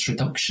stress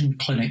reduction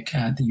clinic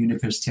at the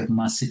University of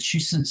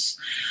Massachusetts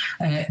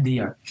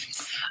there,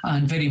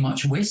 and very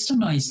much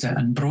westernized it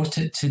and brought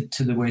it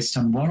to the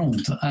Western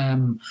world.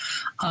 And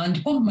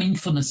what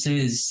mindfulness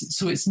is,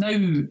 so it's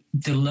now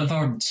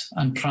delivered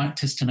and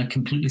practiced in a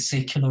completely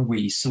secular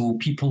way. So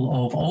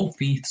people of all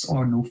faiths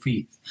or no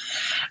faith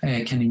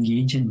can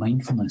engage in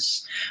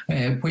mindfulness,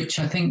 which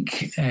I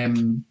think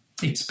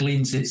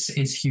explains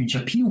its huge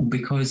appeal,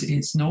 because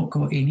it's not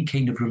got any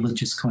kind of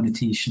religious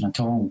connotation at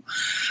all.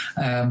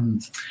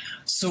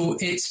 So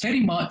it's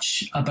very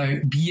much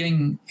about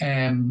being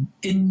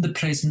in the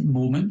present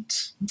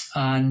moment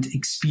and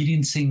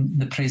experiencing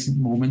the present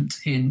moment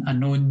in a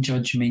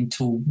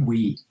non-judgmental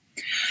way.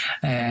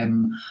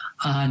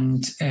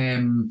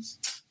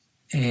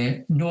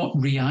 Not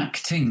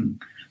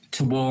reacting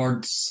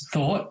towards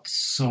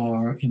thoughts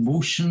or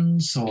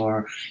emotions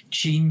or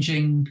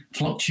changing,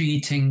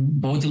 fluctuating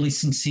bodily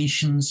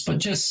sensations, but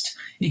just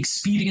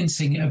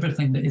experiencing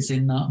everything that is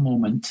in that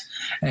moment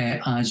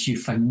as you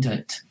find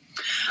it.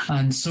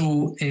 And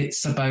so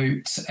it's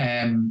about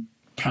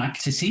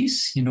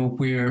practices,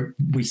 where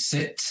we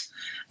sit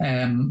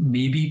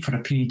maybe for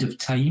a period of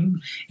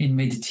time in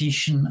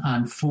meditation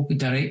and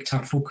direct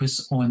our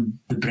focus on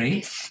the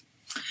breath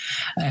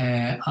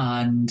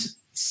and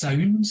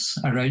sounds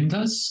around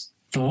us.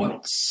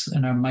 thoughts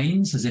in our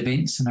minds, as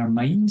events in our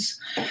minds,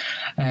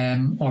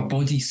 or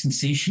body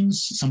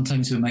sensations.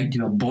 Sometimes we might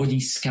do a body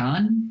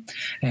scan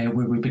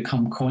where we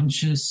become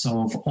conscious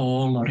of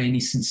all or any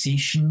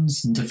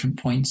sensations in different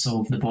points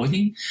of the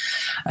body.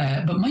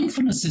 But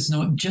mindfulness is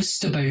not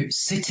just about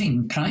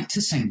sitting,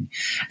 practicing.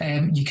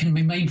 You can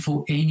be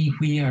mindful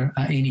anywhere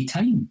at any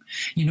time.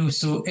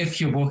 So if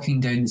you're walking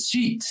down the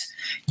street,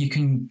 you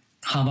can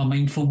have a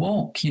mindful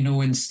walk,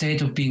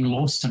 instead of being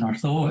lost in our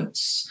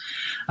thoughts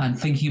and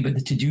thinking about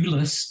the to-do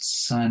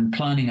lists and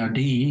planning our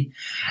day,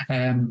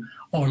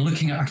 or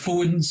looking at our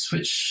phones,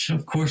 which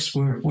of course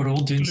we're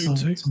all doing so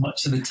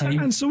much of the time.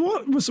 And so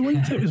when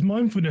you take this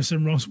mindfulness,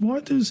 and Ross, why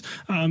does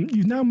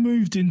you've now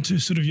moved into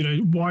sort of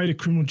wider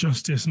criminal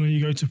justice, and you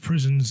go to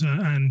prisons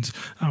and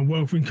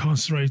work with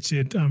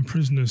incarcerated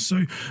prisoners.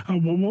 So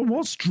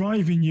what's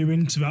driving you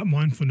into that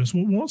mindfulness?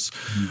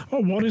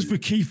 What is the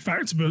key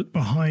factor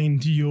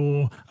behind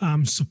your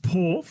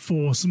support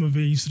for some of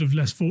these sort of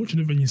less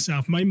fortunate than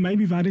yourself?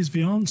 Maybe that is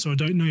the answer. I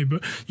don't know,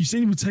 but you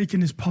seem to be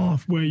taking this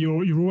path where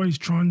you're always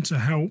trying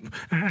to help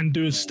and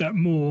do a step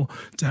more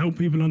to help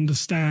people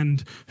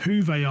understand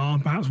who they are,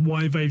 perhaps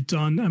why they've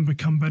done, and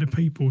become better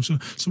people. So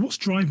what's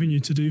driving you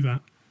to do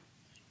that?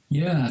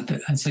 Yeah,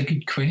 that's a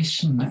good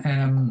question.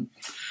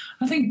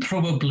 I think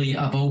probably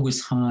I've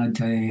always had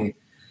an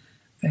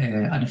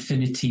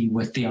affinity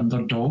with the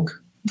underdog,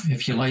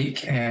 if you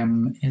like.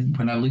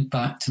 When I look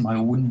back to my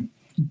own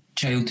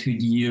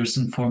childhood years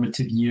and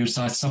formative years,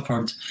 I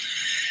suffered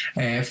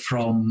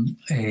from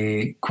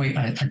quite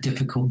a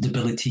difficult,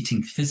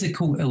 debilitating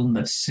physical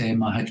illness.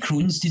 I had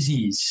Crohn's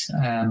disease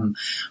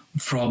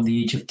from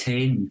the age of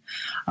 10.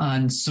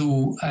 And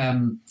so,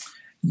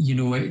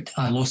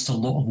 I lost a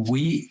lot of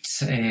weight,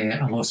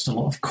 I lost a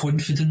lot of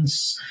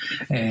confidence,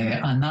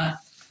 and that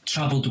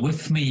travelled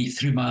with me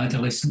through my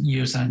adolescent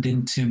years and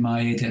into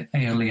my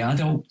early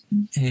adult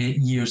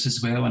years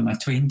as well, in my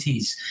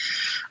 20s.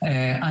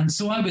 And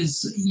so I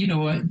was,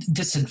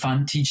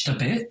 disadvantaged a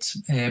bit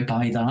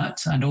by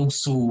that. And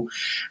also,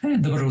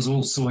 there was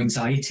also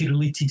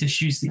anxiety-related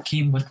issues that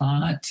came with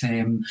that.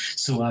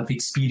 So I've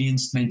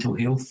experienced mental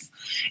health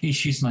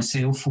issues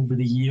myself over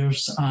the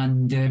years.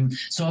 And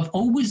so I've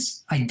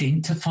always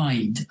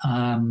identified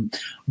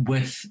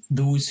with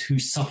those who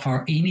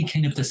suffer any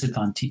kind of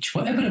disadvantage,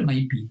 whatever it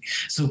might be.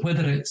 So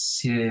whether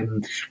it's,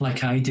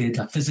 like I did,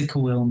 a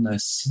physical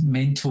illness,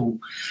 mental,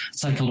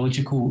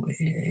 psychological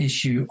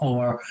issue,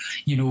 or,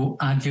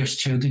 adverse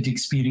childhood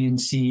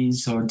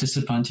experiences or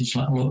disadvantage,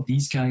 like a lot of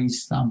these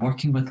guys that I'm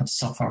working with have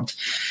suffered,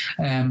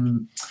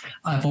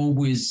 I've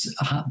always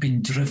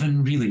been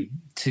driven really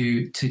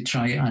to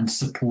try and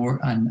support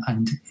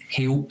and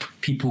help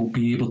people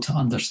be able to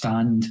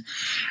understand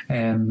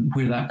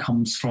where that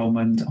comes from,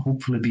 and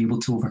hopefully be able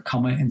to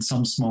overcome it in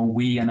some small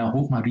way. And I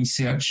hope my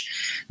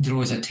research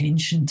draws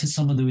attention to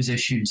some of those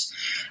issues.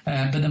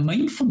 But the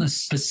mindfulness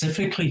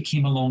specifically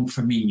came along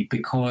for me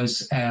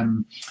because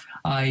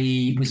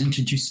I was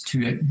introduced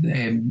to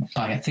it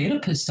by a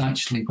therapist,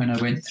 actually, when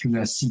I went through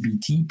a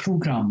CBT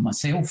program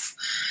myself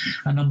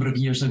a number of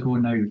years ago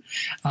now.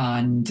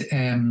 And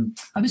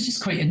I was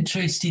just quite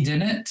interested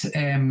in it,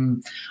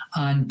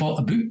 and bought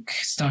a book,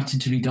 started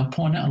to read up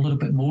on it a little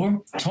bit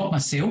more, taught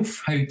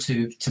myself how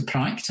to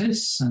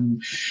practice,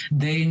 and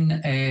then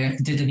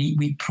did an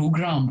 8-week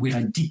program where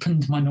I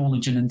deepened my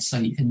knowledge and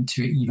insight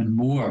into it even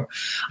more,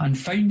 and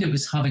found it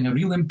was having a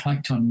real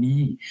impact on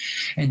me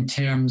in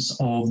terms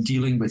of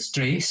dealing with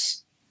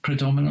stress,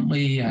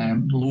 predominantly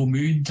low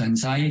mood,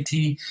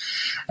 anxiety.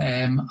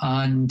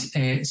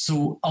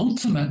 So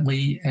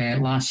ultimately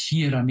last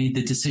year I made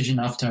the decision,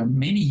 after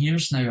many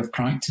years now of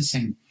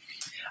practicing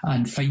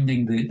and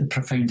finding the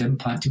profound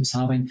impact it was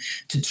having,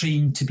 to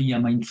train to be a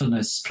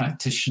mindfulness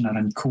practitioner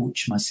and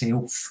coach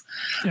myself.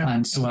 Yeah.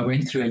 And so I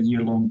went through a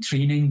year-long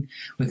training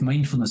with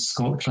Mindfulness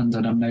Scotland,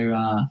 and I'm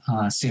now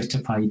a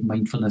certified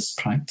mindfulness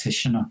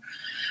practitioner.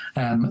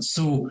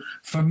 So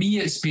for me,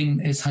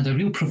 it's had a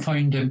real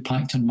profound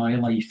impact on my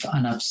life,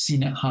 and I've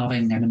seen it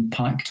having an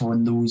impact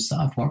on those that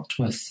I've worked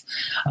with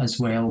as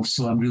well.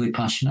 So I'm really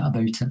passionate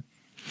about it.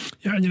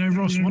 Yeah, and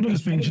Ross, one of the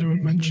things you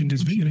mentioned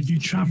is that you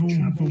travel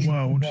the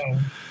world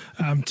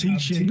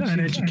teaching and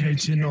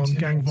educating on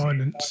gang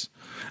violence.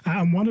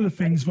 And one of the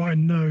things that I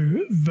know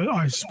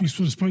that we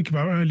sort of spoke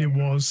about earlier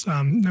was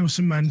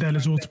Nelson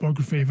Mandela's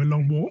autobiography, The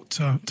Long Walk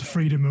to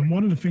Freedom. And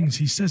one of the things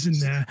he says in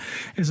there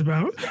is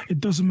about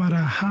it doesn't matter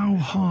how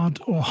hard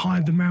or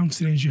high the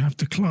mountain is you have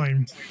to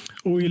climb.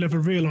 All you'll ever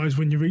realise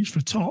when you reach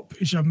the top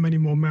is you have many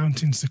more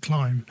mountains to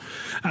climb.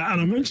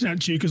 And I mentioned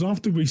that to you because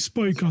after we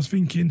spoke, I was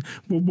thinking,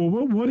 well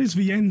what is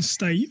the end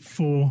state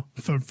for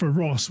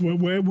Ross?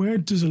 Where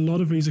does a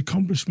lot of these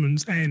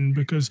accomplishments end?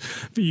 Because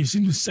you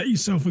seem to set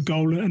yourself a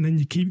goal and then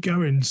you keep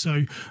going.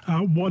 So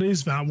what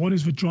is that? What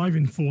is the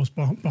driving force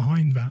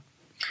behind that?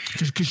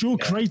 Just because you're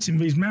creating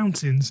these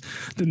mountains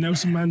that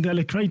Nelson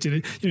Mandela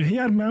created. He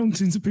had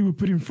mountains that people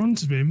put in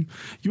front of him.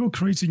 You're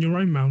creating your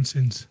own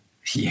mountains.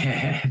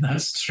 Yeah,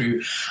 that's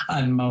true.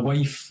 And my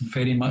wife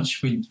very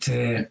much would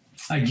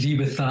agree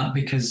with that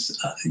because,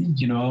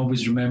 I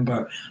always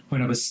remember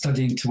when I was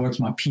studying towards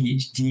my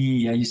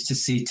PhD, I used to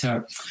say to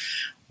her,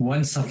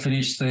 once I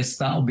finish this,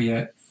 that'll be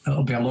it.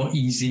 It'll be a lot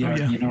easier,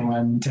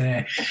 and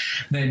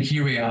then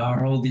here we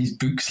are, all these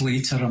books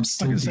later, I'm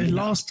still like I say,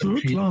 last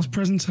book, last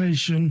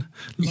presentation,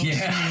 last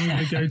thing I'm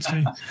going to go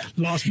to,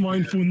 last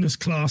mindfulness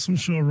class, I'm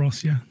sure,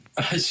 Ross, yeah.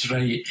 That's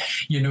right.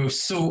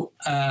 So,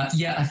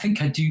 I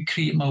think I do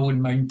create my own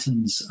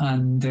mountains.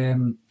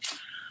 And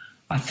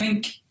I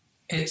think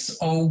it's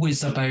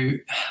always about,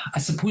 I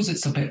suppose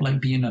it's a bit like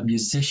being a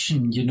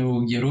musician,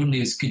 you're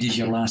only as good as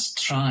your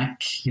last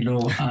track,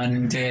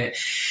 and,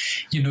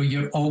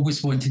 you're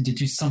always wanting to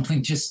do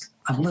something just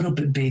a little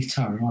bit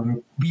better or a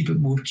wee bit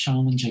more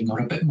challenging or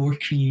a bit more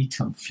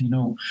creative,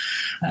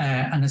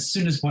 and as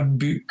soon as one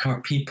book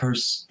or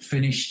paper's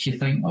finished, you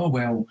think, oh,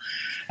 well,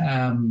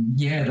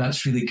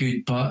 that's really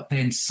good. But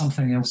then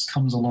something else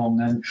comes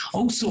along. And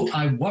also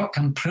I'm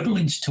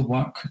privileged to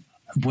work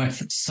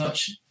with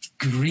such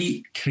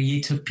great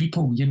creative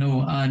people,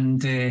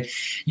 and,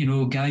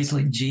 guys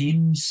like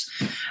James,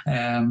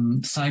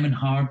 Simon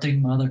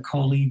Harding, my other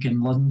colleague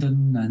in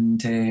London,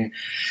 and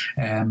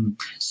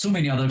so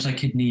many others I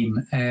could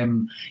name,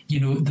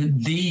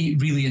 they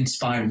really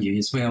inspire you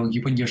as well.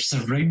 When you're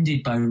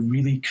surrounded by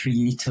really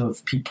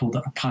creative people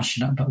that are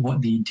passionate about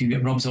what they do,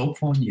 it rubs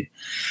off on you,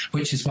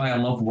 which is why I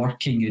love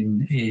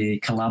working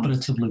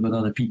collaboratively with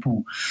other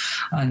people.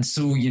 And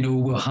so,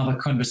 we'll have a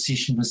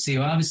conversation, we'll say,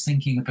 I was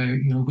thinking about,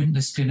 wouldn't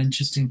this be an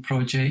interesting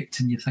project?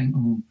 And you think,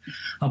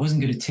 I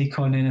wasn't going to take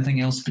on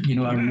anything else, but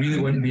I really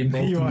want to be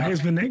involved. Here you are,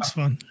 here's the next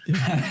one.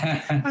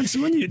 Yeah. And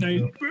so when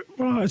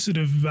I sort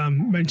of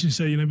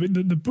mentioned,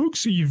 but the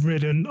books that you've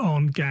written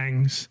on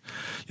gangs,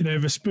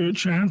 the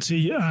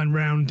spirituality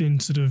around in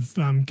sort of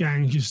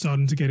gangs you're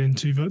starting to get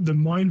into, the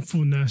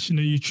mindfulness,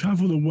 you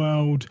travel the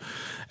world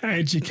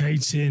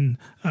educating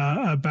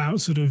about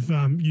sort of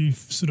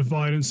youth sort of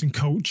violence and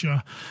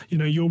culture.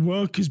 Your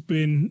work has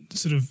been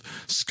sort of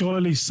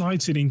scholarly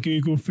cited in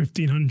Google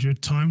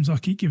 1,500 times. I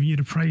keep giving you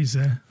the praise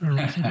there. All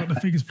right, I've got the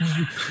figures for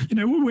you.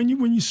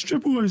 When you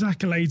strip all those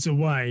accolades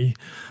away,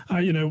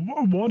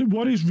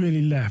 what is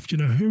really left?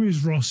 Who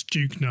is Ross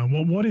Duke now?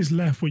 What is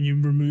left when you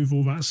remove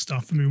all that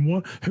stuff? I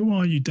mean, who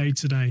are you day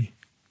to day?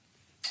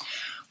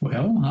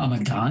 Well, I'm a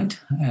dad,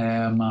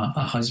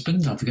 a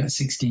husband. I've got a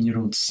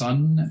 16-year-old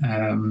son.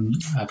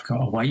 I've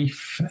got a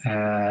wife.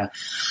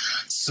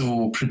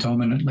 So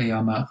predominantly,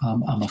 I'm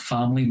a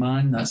family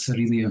man. That's a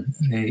really,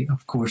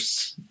 of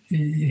course,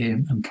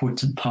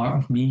 important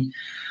part of me.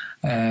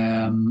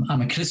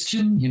 I'm a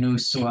Christian,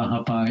 so I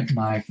have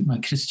my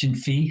Christian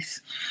faith.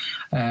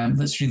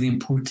 That's really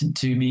important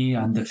to me,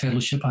 and the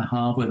fellowship I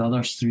have with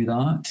others through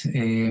that.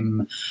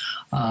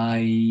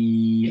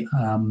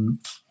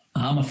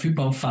 I'm a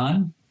football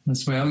fan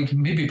as well. You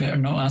can maybe better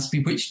not ask me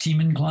which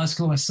team in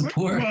Glasgow I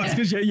support. Well,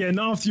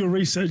 not after your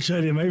research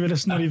earlier, maybe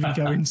let's not even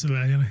go into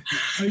there.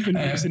 Hoping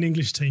it was an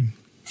English team.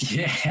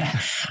 Yeah,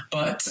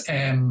 but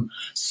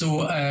there's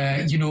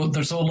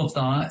all of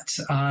that,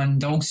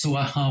 and also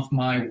I have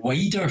my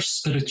wider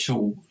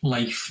spiritual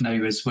life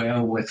now as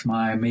well with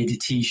my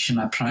meditation.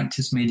 I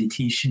practice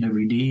meditation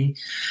every day.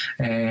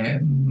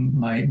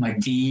 My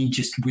day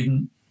just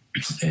wouldn't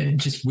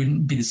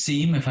be the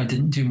same if I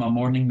didn't do my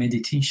morning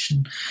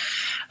meditation.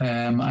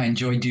 I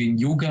enjoy doing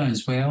yoga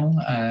as well.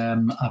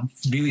 I'm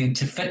really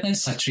into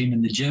fitness. I train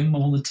in the gym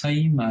all the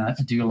time. I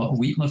do a lot of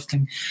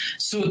weightlifting.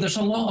 So there's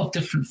a lot of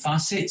different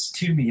facets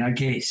to me, I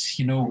guess,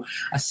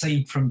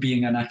 aside from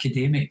being an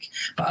academic.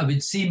 But I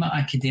would say my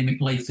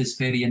academic life is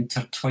very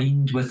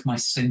intertwined with my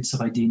sense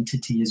of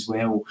identity as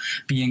well.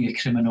 Being a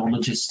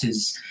criminologist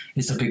is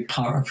a big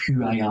part of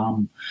who I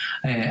am.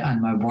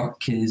 And my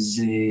work is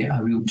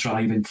a real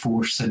driving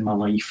force in my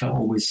life. It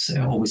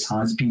always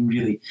has been,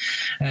 really.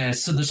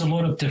 So there's a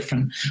lot of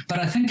different, but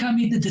I think I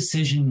made the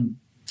decision,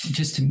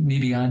 just to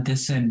maybe add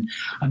this in,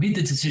 I made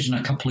the decision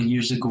a couple of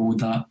years ago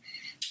that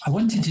I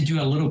wanted to do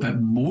a little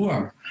bit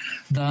more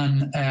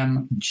than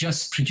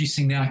just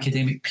producing the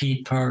academic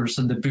papers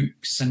and the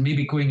books, and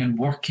maybe going and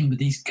working with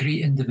these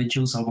great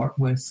individuals I work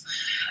with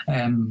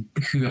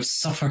who have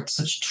suffered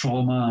such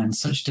trauma and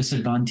such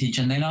disadvantage.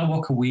 And then I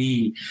walk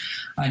away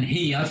and,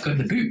 hey, I've got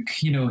the book,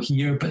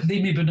 here, but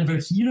they maybe never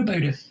hear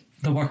about it.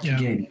 The work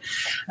again.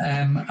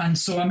 And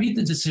so I made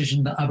the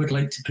decision that I would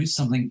like to put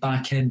something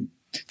back in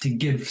to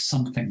give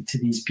something to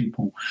these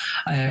people,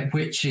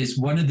 which is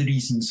one of the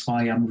reasons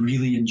why I'm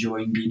really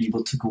enjoying being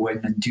able to go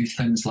in and do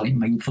things like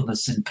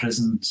mindfulness in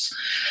prisons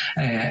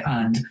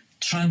and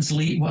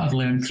translate what I've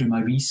learned through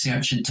my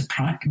research into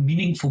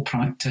meaningful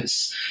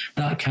practice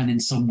that can in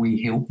some way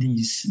help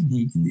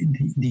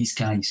these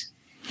guys.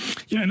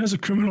 Yeah, and as a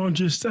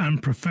criminologist and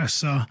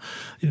professor,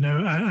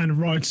 and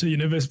writer,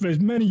 there's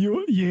many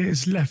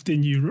years left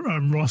in you,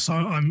 Ross,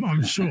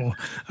 I'm sure.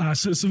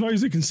 So those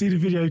that can see the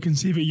video can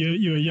see that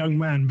you're a young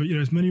man, but,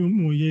 there's many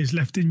more years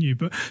left in you.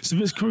 But so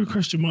this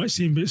question might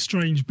seem a bit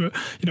strange, but,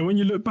 when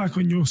you look back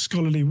on your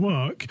scholarly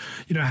work,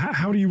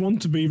 how do you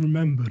want to be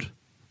remembered?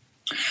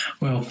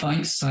 Well,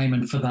 thanks,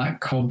 Simon, for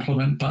that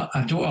compliment, but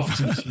I don't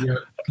often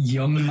hear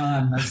young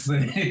man as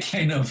the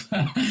kind of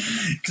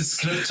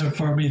descriptor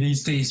for me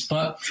these days.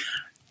 But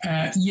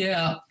it's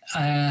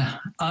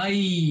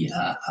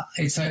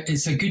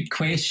a good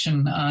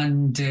question,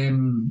 and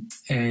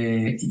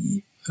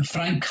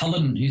Frank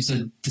Cullen, who's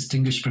a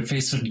distinguished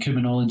professor in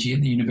criminology at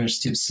the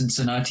University of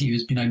Cincinnati,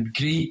 who's been a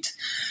great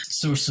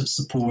source of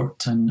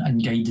support and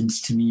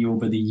guidance to me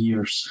over the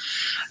years,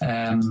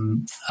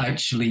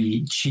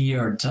 actually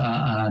chaired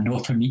an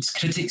Author Meets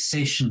Critics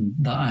session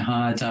that I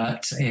had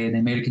at the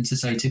American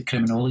Society of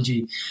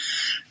Criminology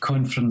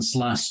conference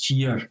last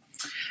year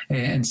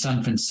in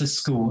San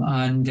Francisco.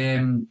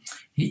 And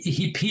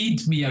he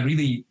paid me a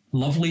really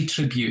lovely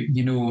tribute,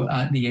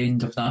 at the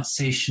end of that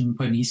session,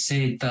 when he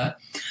said that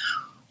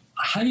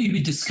how he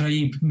would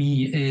describe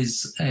me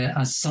is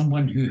as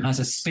someone who has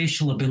a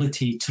special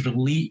ability to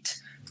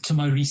relate to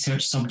my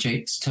research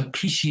subjects, to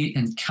appreciate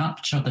and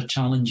capture the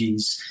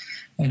challenges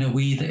in a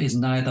way that is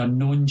neither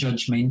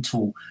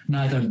non-judgmental,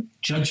 neither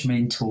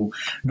judgmental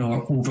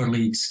nor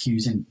overly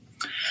excusing.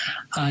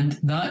 And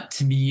that,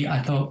 to me,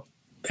 I thought,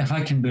 if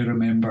I can be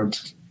remembered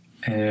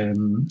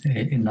in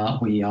that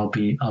way, I'll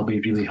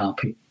be really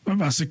happy. Well,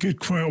 that's a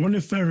good quote. I wonder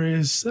if there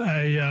is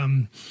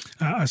a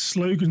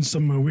slogan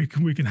somewhere we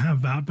can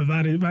have that. But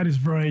that is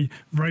very,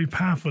 very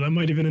powerful. That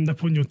might even end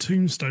up on your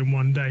tombstone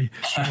one day.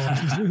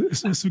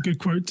 It's a good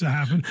quote to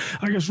have. And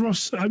I guess,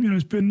 Ross,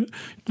 it's been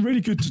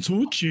really good to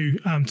talk to you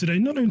today.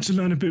 Not only to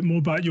learn a bit more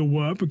about your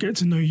work, but get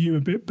to know you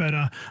a bit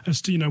better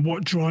as to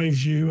what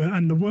drives you.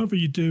 And the work that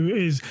you do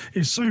is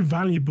so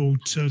valuable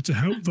to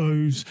help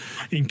those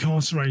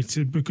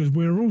incarcerated, because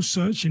we're all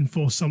searching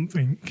for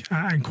something,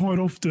 and quite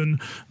often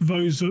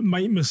those that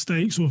make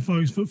mistakes or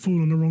those that fall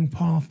on the wrong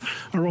path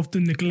are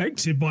often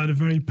neglected by the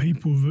very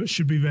people that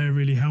should be there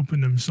really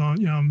helping them. So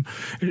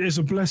it's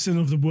a blessing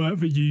of the work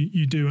that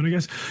you do. And I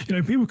guess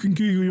people can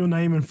Google your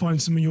name and find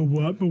some of your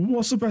work, but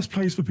what's the best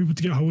place for people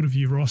to get hold of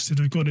you, Ross, if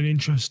they've got an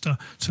interest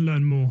to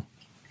learn more?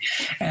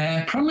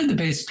 Probably the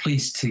best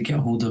place to get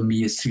hold of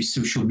me is through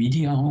social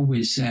media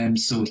always.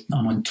 So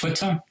I'm on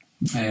Twitter,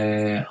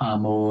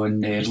 I'm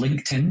on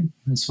LinkedIn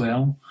as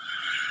well,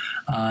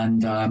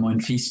 and I'm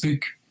on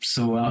Facebook.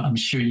 So I'm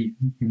sure you'll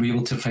be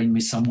able to find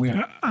me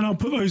somewhere. And I'll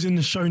put those in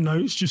the show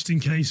notes just in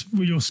case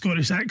with your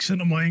Scottish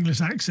accent or my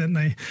English accent,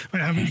 they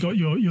haven't got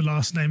your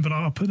last name, but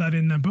I'll put that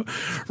in there. But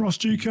Ross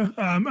Duker,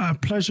 a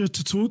pleasure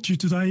to talk to you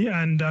today,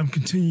 and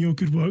continue your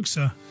good work,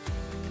 sir.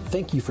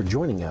 Thank you for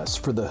joining us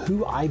for the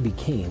Who I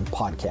Became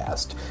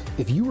podcast.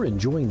 If you are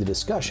enjoying the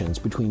discussions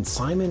between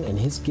Simon and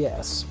his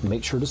guests,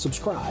 make sure to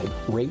subscribe,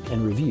 rate,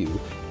 and review,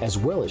 as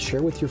well as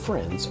share with your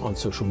friends on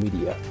social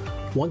media.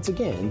 Once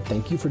again,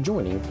 thank you for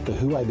joining the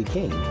Who I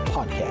Became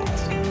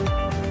podcast.